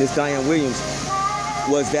 Miss Diane Williams,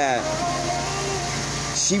 was that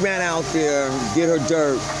she ran out there, did her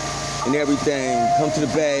dirt and everything, come to the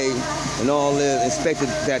bay and all this, expected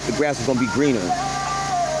that the grass was going to be greener.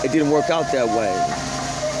 It didn't work out that way.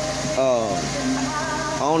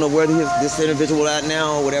 I don't know where this individual at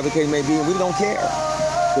now, whatever the case may be, and we don't care.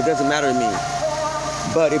 It doesn't matter to me.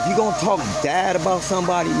 But if you're going to talk bad about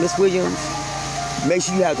somebody, Miss Williams, make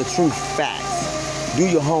sure you have the true facts. Do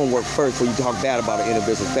your homework first before you talk bad about an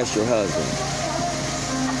individual, especially your husband.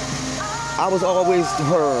 I was always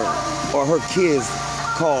her or her kids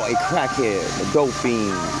called a crackhead, a dope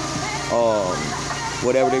fiend,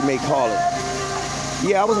 whatever they may call it.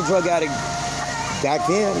 Yeah, I was a drug addict back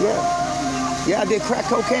then, yeah. Yeah, I did crack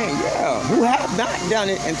cocaine, yeah. Who have not done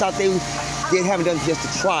it and thought they haven't done it just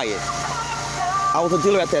to try it? I was a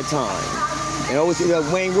dealer at that time. And always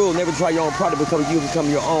Wayne Rule, never try your own product because you become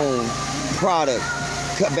your own product,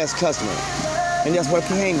 best customer. And that's what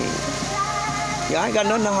became me. Yeah, I ain't got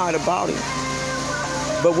nothing to hide about it.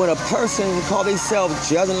 But when a person call themselves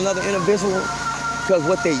judging another individual because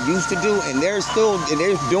what they used to do and they're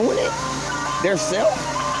doing it, their self,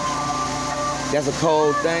 that's a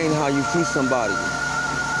cold thing how you treat somebody.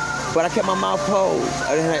 But I kept my mouth closed.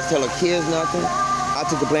 I didn't have to tell her kids nothing. I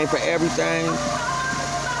took the blame for everything.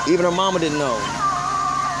 Even her mama didn't know.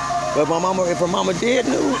 But if her mama did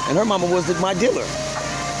knew, and her mama was my dealer.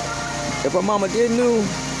 If her mama did knew,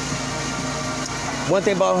 one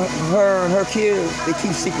thing about her and her kids, they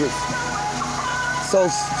keep secrets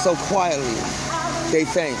so quietly, they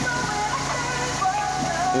think. You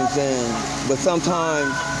know what I'm saying? But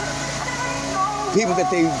sometimes people that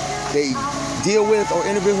they deal with or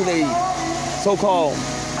individuals they so-called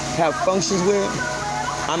have functions with,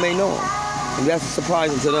 I may know them. And that's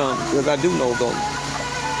surprising to them because I do know them.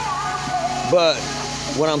 But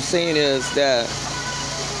what I'm saying is that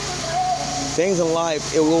things in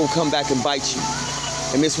life, it will come back and bite you.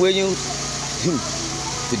 And Miss Williams,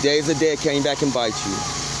 today's the day it came back and bite you.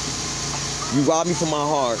 You robbed me from my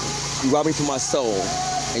heart, you robbed me from my soul,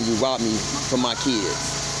 and you robbed me from my kids.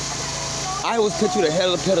 I always put you the head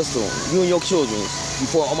of the pedestal, you and your children,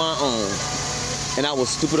 before on my own. And I was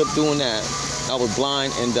stupid up doing that. I was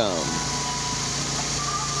blind and dumb.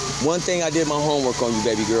 One thing I did my homework on you,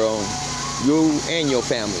 baby girl, you and your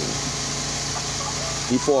family.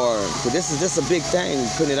 Before, but this is a big thing,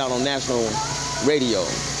 putting it out on national radio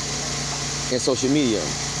and social media.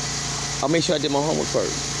 I'll make sure I did my homework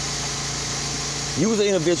first. You was an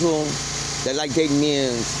individual that liked dating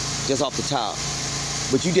men just off the top.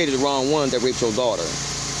 But you dated the wrong one that raped your daughter.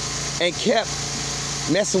 And kept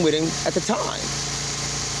messing with him at the time.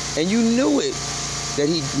 And you knew it, that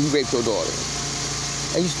he raped your daughter.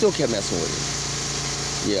 And you still kept messing with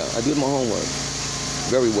him. Yeah, I did my homework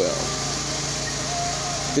very well.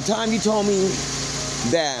 The time you told me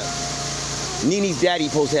that Nene's daddy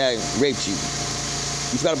supposed to have raped you,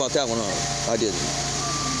 you forgot about that one, huh? I didn't.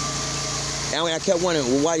 And I kept wondering,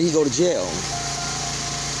 well, why did he go to jail?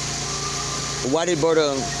 Why did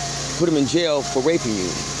Berta put him in jail for raping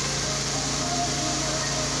you?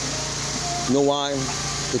 You know why?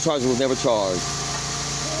 The charge was never charged.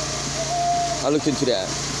 I looked into that.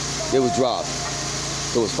 It was dropped.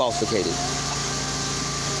 It was falsificated.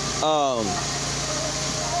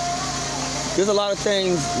 There's a lot of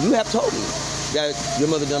things you have told me that your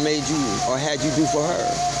mother done made you or had you do for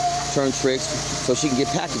her. Turn tricks so she can get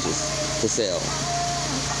packages to sell.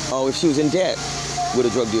 Oh, if she was in debt with a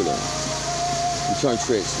drug dealer. You turn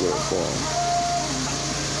tricks with her for him.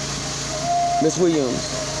 Miss Williams,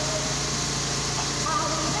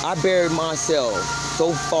 I buried myself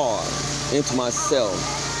so far into myself.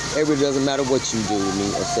 It really doesn't matter what you do to me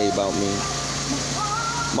or say about me.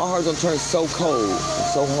 My heart's gonna turn so cold and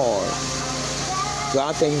so hard. So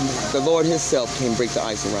I think the Lord himself can break the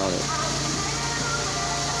ice around it.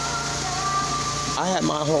 I had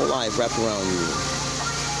my whole life wrapped around you.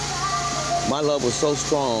 My love was so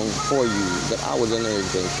strong for you that I was in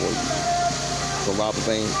everything for you. From rob a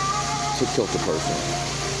bank to kill the person.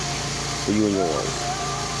 For you and yours.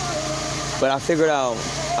 But I figured out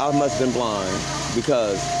I must have been blind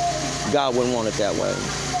because God wouldn't want it that way.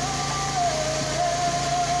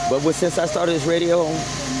 But since I started this radio,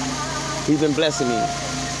 he's been blessing me.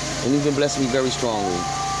 And he's been blessing me very strongly.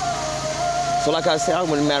 So like I said, it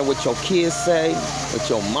wouldn't matter what your kids say, what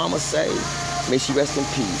your mama say. May she rest in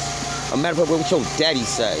peace. A matter of fact, what your daddy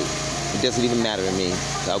say. It doesn't even matter to me.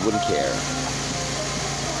 I wouldn't care.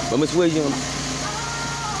 But Miss Williams,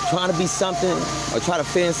 trying to be something or try to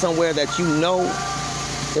fit in somewhere that you know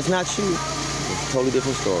it's not you, it's a totally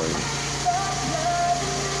different story.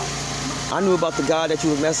 I knew about the guy that you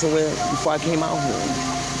was messing with before I came out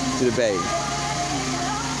here to the Bay. You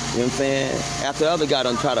know what I'm saying? After the other guy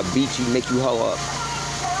done try to beat you, make you hoe up.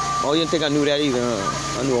 Oh, you didn't think I knew that either,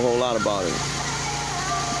 huh? I knew a whole lot about it.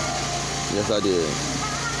 Yes, I did.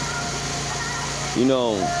 You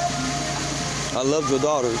know, I loved your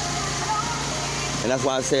daughters. And that's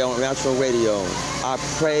why I say on Natural Radio, I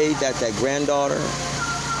pray that that granddaughter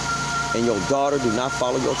and your daughter do not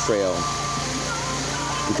follow your trail.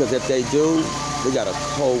 Because if they do, they got a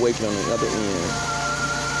cold waking on the other end.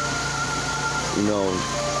 You know,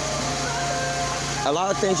 a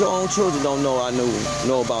lot of things your own children don't know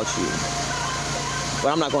know about you.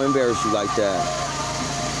 But I'm not going to embarrass you like that.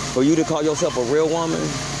 For you to call yourself a real woman,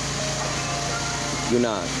 you're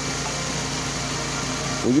not.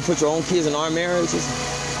 When you put your own kids in our marriages,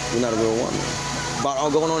 you're not a real woman. About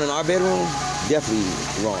all going on in our bedroom, definitely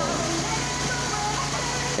wrong.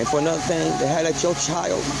 And for another thing, they had let your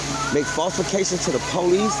child make falsifications to the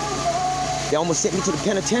police. They almost sent me to the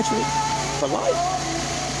penitentiary for life.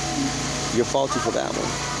 You're faulty for that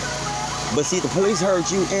one. But see, the police heard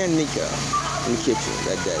you and Nika in the kitchen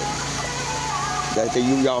that day. That day,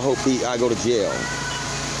 y'all hope I go to jail.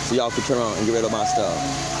 So y'all could turn around and get rid of my stuff.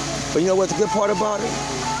 But you know what's the good part about it?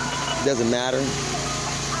 It doesn't matter.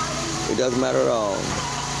 It doesn't matter at all.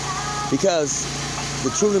 Because the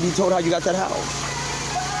truth will be told how you got that house.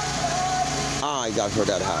 I got her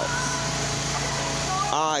that house.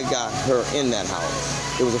 I got her in that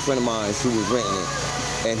house. It was a friend of mine who was renting it.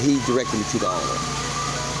 And he directed me to the owner.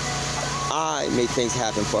 I made things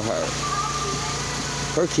happen for her.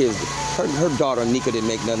 Her kids, her daughter Nika didn't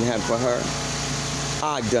make nothing happen for her.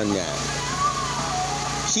 I done that.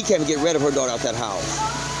 She can't get rid of her daughter out that house.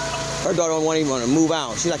 Her daughter don't even want to move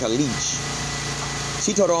out. She's like a leech.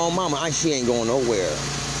 She told her own mama, she ain't going nowhere.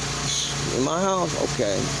 In my house?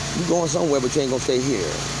 Okay. You going somewhere, but you ain't gonna stay here.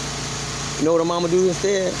 You know what her mama do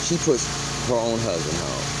instead? She puts her own husband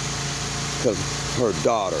out. Because her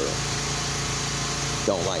daughter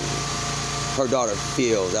don't like me. Her daughter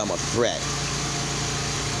feels I'm a threat.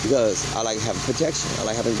 Because I like having protection. I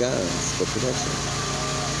like having guns for protection.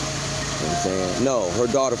 You know what I'm saying? No, her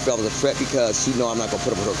daughter felt as a threat because she know I'm not going to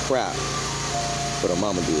put up with her crap. But her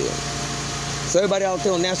mama did. So everybody out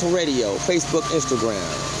there on National Radio, Facebook, Instagram,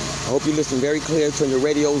 I hope you listen very clear. Turn your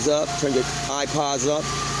radios up. Turn your iPods up.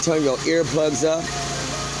 Turn your earplugs up.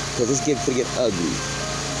 Because it's getting to get ugly.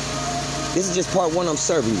 This is just part one I'm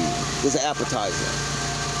serving you. This is an appetizer.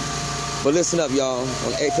 But listen up, y'all.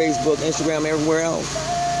 On Facebook, Instagram, everywhere else.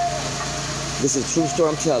 This is a true story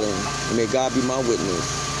I'm telling. And may God be my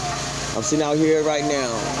witness. I'm sitting out here right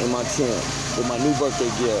now in my tent with my new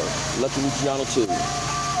birthday gift. Lucky Luciano 2.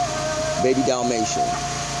 Baby Dalmatian. You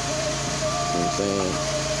know what I'm saying?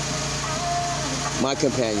 My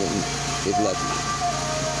companion is Lucky.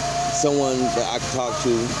 Someone that I can talk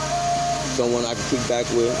to. Someone I can kick back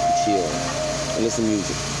with, chill, and listen to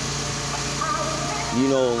music. You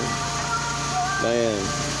know, man,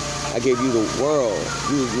 I gave you the world.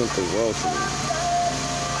 You meant the world to me.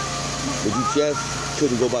 But you just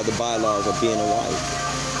couldn't go by the bylaws of being a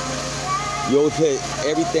wife. You always put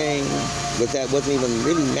everything that wasn't even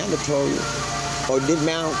really mandatory or didn't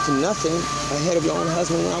amount to nothing ahead of your own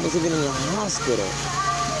husband when I was even in the hospital.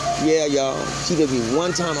 Yeah, y'all, she did me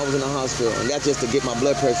one time I was in the hospital, and that's just to get my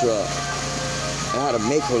blood pressure up. I had to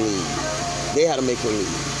make her leave. They had to make her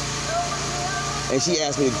leave. And she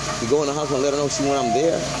asked me to go in the hospital and let her know when I'm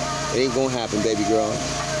there. It ain't gonna happen, baby girl.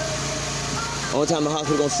 Only time the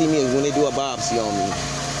hospital gonna see me is when they do a biopsy on me.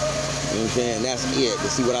 You know what I'm saying? That's it, to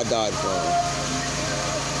see what I died from.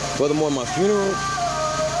 Furthermore, my funeral,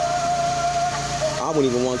 I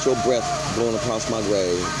wouldn't even want your breath blowing across my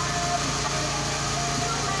grave.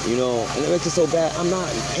 You know, and it makes it so bad. I'm not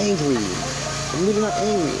angry. I'm really not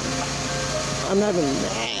angry. I'm not even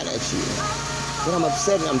mad at you. But I'm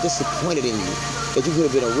upset and I'm disappointed in you. That you could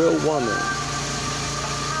have been a real woman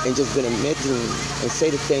and just been admitting and say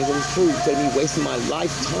the things that was true instead of me wasting my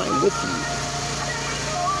lifetime with you.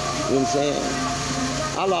 You know what I'm saying?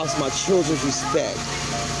 I lost my children's respect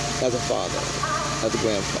as a father, as a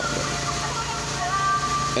grandfather.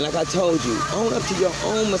 And like I told you, own up to your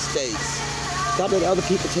own mistakes. Stop letting other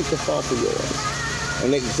people take the fall for yours. And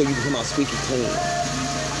so you can come out squeaky clean.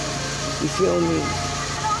 You feel me?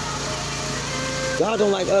 God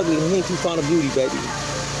don't like ugly, and he ain't too fond of beauty, baby.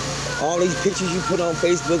 All these pictures you put on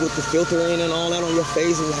Facebook with the filter in and all that on your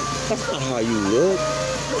face, and like, that's not how you look.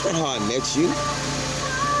 That's not how I met you. You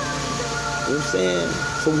know what I'm saying?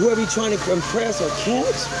 So whoever you're trying to impress or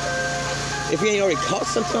catch, if you ain't already caught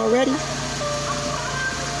something already,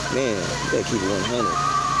 man, you better keep it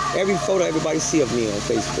 100. Every photo everybody see of me on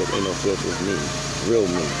Facebook ain't no filter of me, real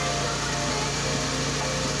me.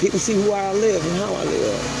 People see who I live and how I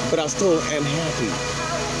live, but I still am happy.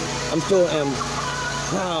 I'm still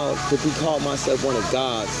proud to be called myself one of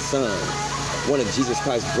God's sons, one of Jesus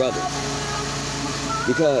Christ's brothers,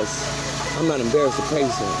 because I'm not embarrassed to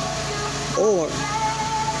praise him or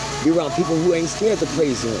be around people who ain't scared to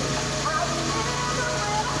praise him.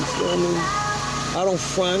 You feel me? I don't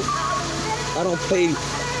front. I don't play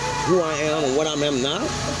who I am and what I am not.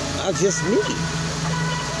 I'm just me.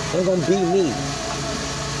 I'm gonna be me.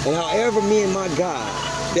 And however me and my God,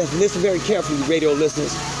 just listen very carefully, radio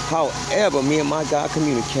listeners, however me and my God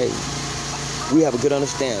communicate, we have a good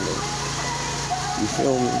understanding. You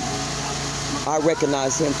feel me? I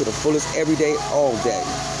recognize him to the fullest every day, all day.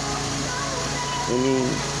 I mean,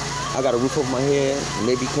 I got a roof over my head, it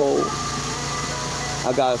may be cold.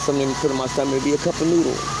 I got something to put in my stomach, maybe a cup of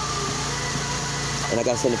noodles. And I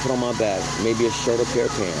got something to put on my back, maybe a shirt or pair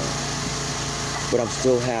of pants. But I'm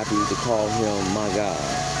still happy to call him my God.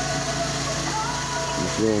 You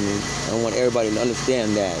feel me? I want everybody to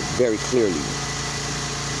understand that very clearly.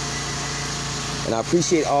 And I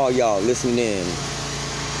appreciate all y'all listening in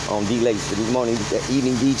on D-Lace, the morning, the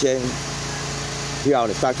evening DJ, here out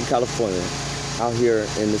in Stockton, California, out here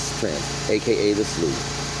in the Strength, aka the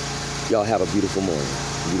Slough. Y'all have a beautiful morning,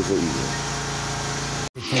 beautiful evening.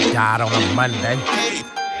 He died on a Monday.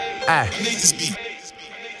 Hey.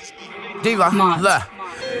 Diva, look.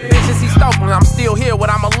 Bitches, he stoking, I'm still here, what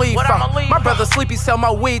I'ma leave for? My brother Sleepy sell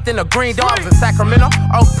more weed than the Green Dogs in Sacramento.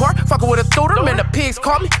 Oak Park, fucking with a Thuder, man, the pigs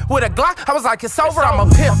caught me with a Glock. I was like, it's over, I'm a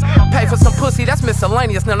pimp. Pay for some pussy, that's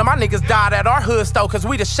miscellaneous. None of my niggas died at our hood store, cause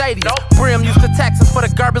we the shadiest. Brim used to tax us for the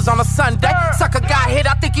Gerbers on a Sunday. Sucker got hit,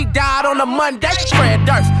 I think he died on a Monday. Fred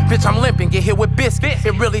Durst, bitch, I'm limping, get hit with biscuit.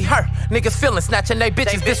 It really hurt. Niggas feeling, snatching they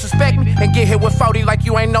bitches, disrespect me, and get hit with 40 like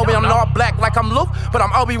you ain't know me. I'm all black like I'm Luke, but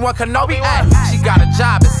I'm Obi-Wan Kenobi. Ay, she got a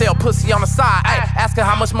job and sell pussy on the side. Ay, ask her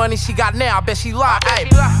how much money she got now, I bet she lied. Ay,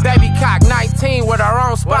 baby cock 19 with her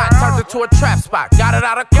own spot, turned it to a trap spot. Got it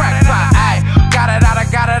out of crack pot. Ay, got it out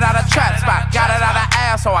of trap spot. Got it out of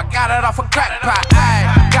ass, so I got it off a crack pot.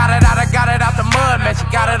 Ay, got it out the mud, man. She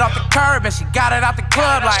got it off the curb and she got it out the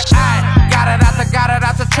club like. Ay, got it out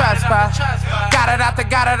the trap spot. Got it out the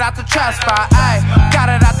trap spot. Ay, got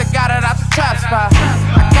it out the trap spot.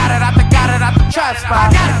 I got it out the trap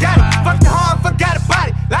spot. I got it, fuck the harm, forgot about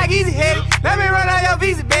it. Like easy headed, let me run out your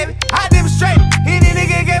visa, baby. I demonstrated, any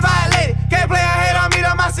nigga get violated. Can't play a head on me,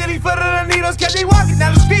 on my city, foot of the needles. Catch me walking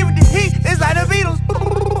down the street with the heat, it's like the Beatles.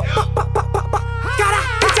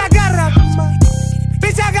 Bitch, I got it out the mud.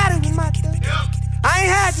 Bitch, I got it in my thug. I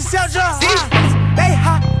ain't had to sell drugs. They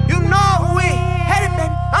hot, you know we headed,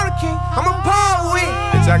 baby. I'm the king, I'm a Paul with.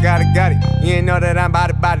 Bitch, I got it. You ain't know that I'm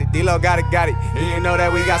body. D-Lo got it. You ain't know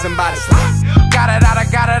that we got some body. Got it out of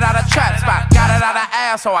trap spot. Got it out of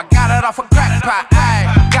ass, so I got it off a crack pot. Ay,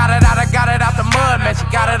 got it out the mud, man. She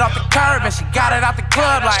got it off the curb and she got it out the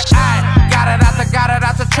club like. Ay, got it out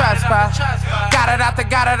the trap spot. Got it out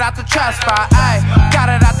the trap spot. Ay, got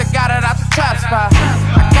it out the trap spot.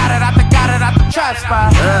 I got it out the trap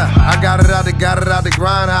spot. Yeah, I got it out the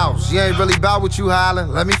grindhouse. You ain't really bout what you hollin',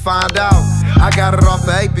 let me find out. I got it off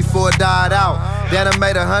the 8 before it died out. Then I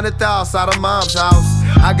made 100,000 out of mom's house.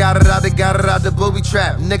 I got it out the booby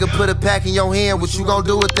trap. Nigga put a pack in your hand, what you gon'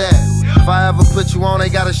 do with that? If I ever put you on, they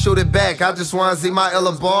gotta shoot it back. I just wanna see my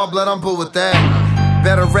illa ball blood, I'm bull with that.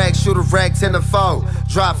 Better rack, shoot a rack 10 to 4.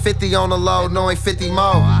 Drop 50 on the low, knowing 50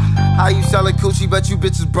 more. How you selling coochie but you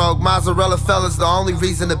bitches broke? Mozzarella fella's the only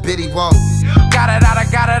reason the biddy won't. Got it out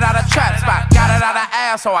of trap spot. Got it out of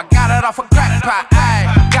ass, so I got it off a crack pot.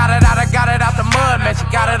 Ayy, got it out the mud, man. She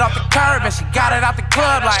got it off the curb and she got it out the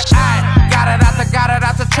club like ayy. Got it out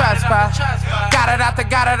the trap spot. Got it out the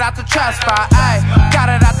trap spot. Ayy, got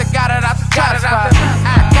it out the trap spot.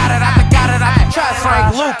 Got it out the trap spot.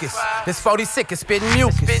 Frank Lucas, this 46 is spitting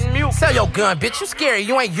mucus. Sell your gun, bitch. You scary,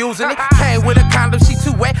 you ain't using it. Came with a condom, she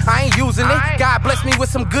too wet, I ain't using it. God bless me with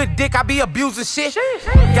some good dick, I be abusing shit.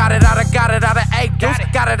 Got it out of 8 deuce.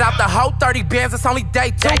 Got it out the hoe, 30 bands, it's only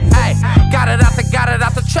day 2. Ay, got it out the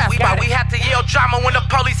trap spot. We had to yell drama when the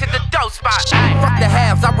police hit the dope spot. Ay, fuck the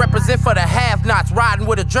halves, I represent for the have-nots. Riding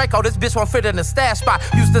with a Draco, this bitch won't fit in the stash spot.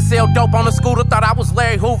 Used to sell dope on the scooter, thought I was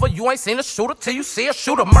Larry Hoover. You ain't seen a shooter till you see a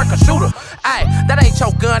shooter, murk a shooter. Ay, that ain't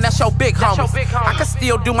your gun, that's your big homie. I can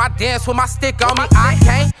still do my dance with my stick on me. I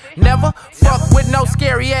can't never fuck with no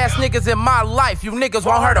scary ass niggas in my life. You niggas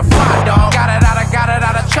won't hurt a fly, dog. Got it out of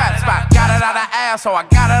trap spot. Got it out of ass, so I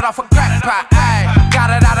got it off a crack pot. Ay,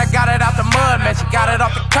 got it out the mud, man. She got it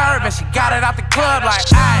off the curb and she got it out the club like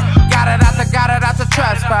ay. Got it out the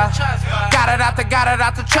trap spot. Got it out the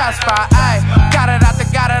trap spot. Ay, got it out the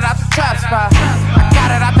trap spot. I got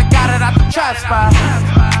it out the trap spot.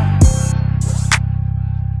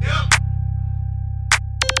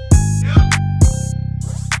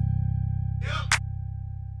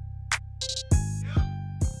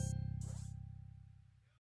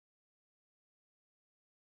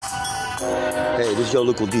 Hey, this is your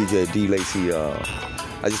local DJ, D Lacy.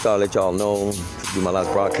 I just thought I'd let y'all know, this will be my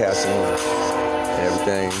last broadcasting and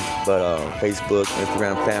everything. But Facebook,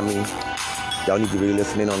 Instagram family, y'all need to really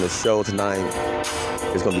listen in on the show tonight.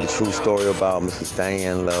 It's going to be the true story about Mrs.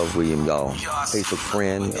 Diane Love Williams, y'all. Facebook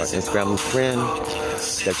friend, Instagram friend,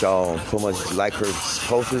 that y'all so much like her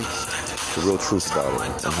posts. The real truth about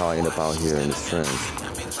it and how I end up out here in this trend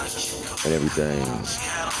and everything.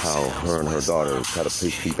 How her and her daughter try to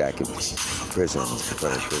place me back in prison,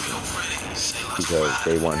 because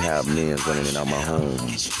they want to have men running in out my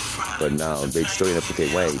home. But now they still end up with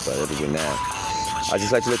their way. But other than that, I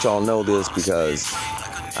just like to let y'all know this because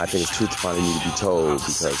I think it's truth finally need to be told,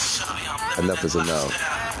 because enough is enough.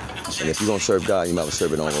 And if you're gonna serve God, you might as well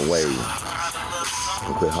serve it on the way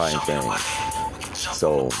and quit hiding things.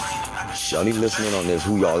 So y'all need to listen in on this,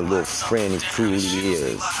 who y'all little friend truly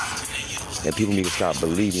is. And people need to stop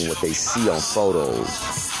believing what they see on photos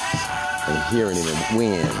and hearing it and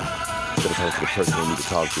when, instead of talking to the person they need to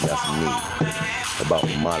talk to, that's me, about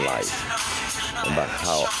my life, and about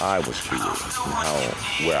how I was treated, and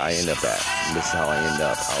where I end up at. And this is how I end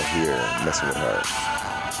up out here messing with her.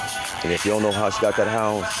 And if you don't know how she got that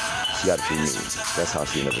house, she got it through me. That's how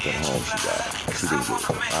she ended up with that home she got. She didn't get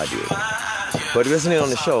it, I did. But listening on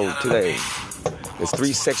the show today, it's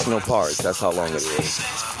 3 sectional parts, that's how long it is.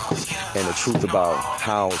 And the truth about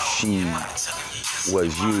how she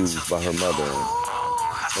was used by her mother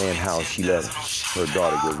and how she let her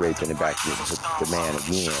daughter get raped in the back with the man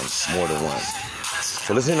again more than once.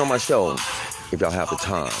 So listen on my show if y'all have the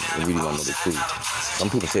time and really want to know the truth. Some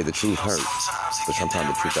people say the truth hurts, but sometimes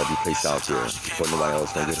the truth gotta be placed out there before nobody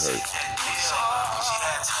else gonna get hurt.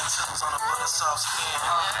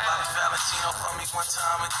 One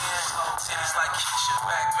time again, titties like Keisha,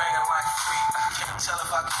 back banging like a freak. I can't tell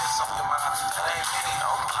if I kiss on your mind. That ain't many,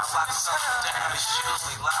 no. I lock something down, the shoes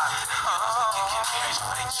they lock. They get married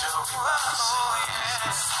for they jewelry.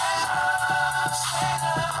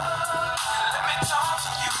 Let me talk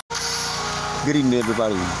to you. Good evening,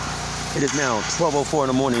 everybody. It is now 12:04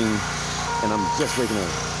 in the morning, and I'm just waking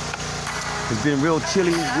up. It's been real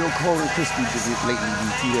chilly, real cold and crispy lately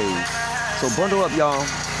these 2 days. So bundle up, y'all.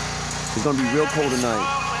 It's gonna be real cold tonight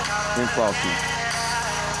and frosty.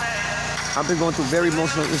 I've been going through very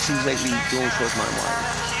emotional issues lately doing towards my wife.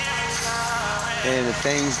 And the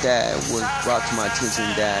things that was brought to my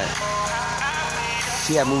attention that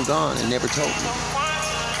she had moved on and never told me.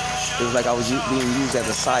 It was like I was being used as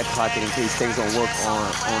a side pocket in case things don't work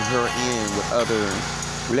on her end with other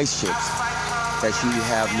relationships, that she would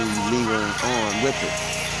have me lingering on with it.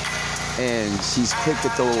 And she's quick to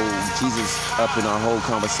throw Jesus up in our whole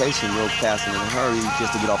conversation real fast and in a hurry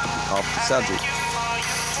just to get off the subject.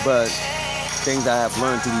 But things I have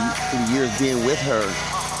learned through the years being with her,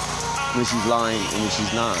 when she's lying and when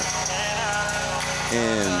she's not.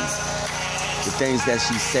 And the things that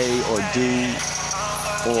she say or do,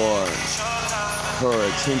 or her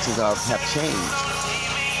intentions have changed.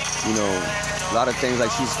 You know, a lot of things,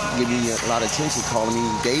 like she's giving me a lot of attention, calling me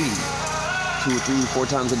daily 2 or 3 or 4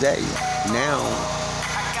 times a day. Now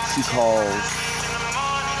she calls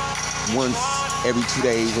once every 2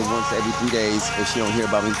 days or once every 3 days if she don't hear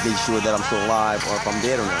about me, make sure that I'm still alive or if I'm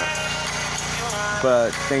dead or not.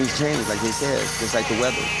 But things change, like they said, just like the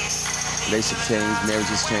weather. Relationships change,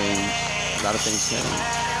 marriages change, a lot of things change.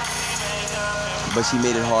 But she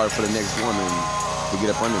made it hard for the next woman to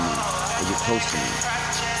get up under me, to get close to me.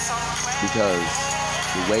 Because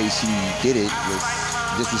the way she did it was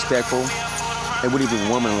disrespectful. It wasn't even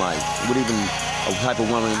woman-like. It wasn't even a type of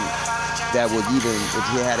woman that would even, if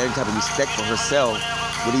she had any type of respect for herself,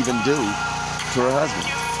 would even do to her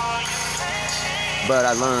husband. But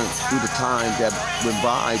I learned through the time that went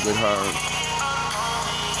by with her,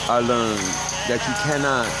 I learned that you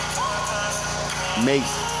cannot make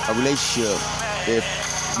a relationship if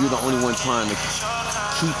you're the only one trying to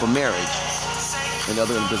keep a marriage and the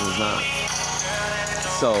other individual is not.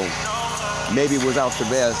 So maybe it was out the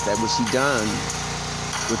best that what she done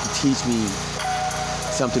was to teach me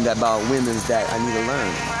something about women that I need to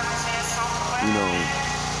learn. You know,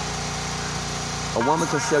 a woman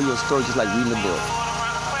can sell you a story just like reading a book.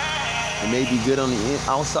 It may be good on the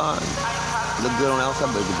outside, look good on the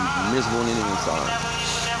outside, but it can be miserable on the inside.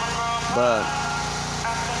 But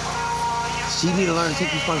she need to learn to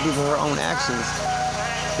take responsibility for her own actions.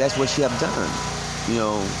 That's what she have done. You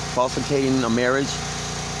know, falsificating a marriage,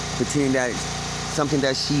 pretending that it's something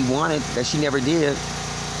that she wanted that she never did,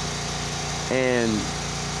 and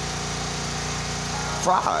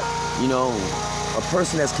fraud. You know, a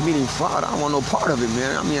person that's committing fraud, I don't want no part of it,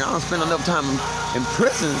 man. I mean, I don't spend enough time in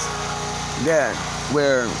prisons that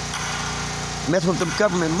where messing with the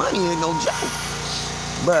government money ain't no joke.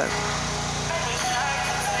 But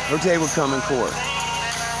her day would come in court.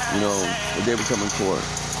 You know, her day would come in court.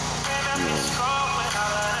 You know.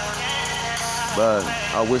 But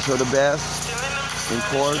I wish her the best in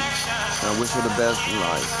court, and I wish her the best in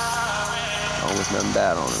life. I don't wish nothing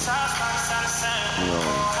bad on her. You know,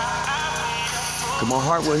 cause my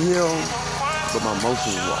heart will heal, but my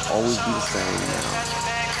emotions will always be the same now.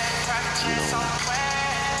 You know,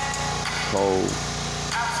 cold.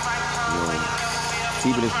 You know,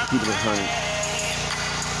 even if people are hurt.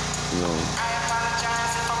 You know,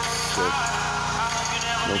 just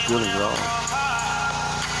no feelings at all.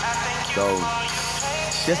 So,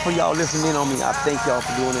 just for y'all listening in on me, I thank y'all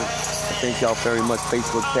for doing it. I thank y'all very much,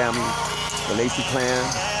 Facebook family, the Lacey clan,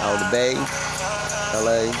 out of the Bay,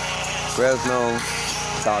 LA, Fresno,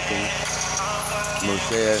 Stockton,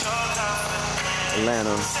 Merced,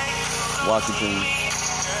 Atlanta, Washington,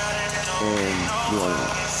 and New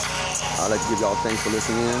Orleans. I'd like to give y'all thanks for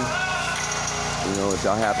listening in. You know, if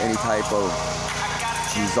y'all have any type of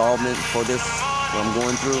resolvement for this, what I'm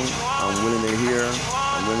going through, I'm willing to hear,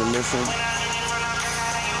 I'm willing to listen.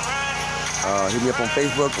 Hit me up on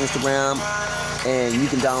Facebook, Instagram, and you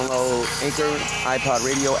can download Anchor, iPod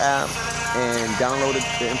radio app, and download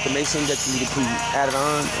the information that you need to be added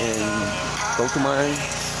on, and go to my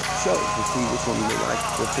show to see which one you may like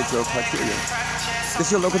to fit your criteria. This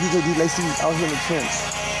is your local DJ D Lacey out here in the trench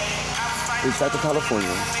in Southern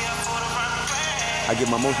California. I give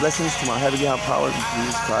my most blessings to my heavenly power in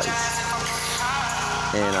Jesus Christ.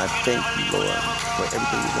 And I thank you, Lord, for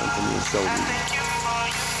everything you've done for me and showed me.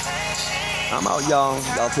 I'm out, y'all.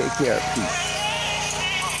 Y'all take care. Peace.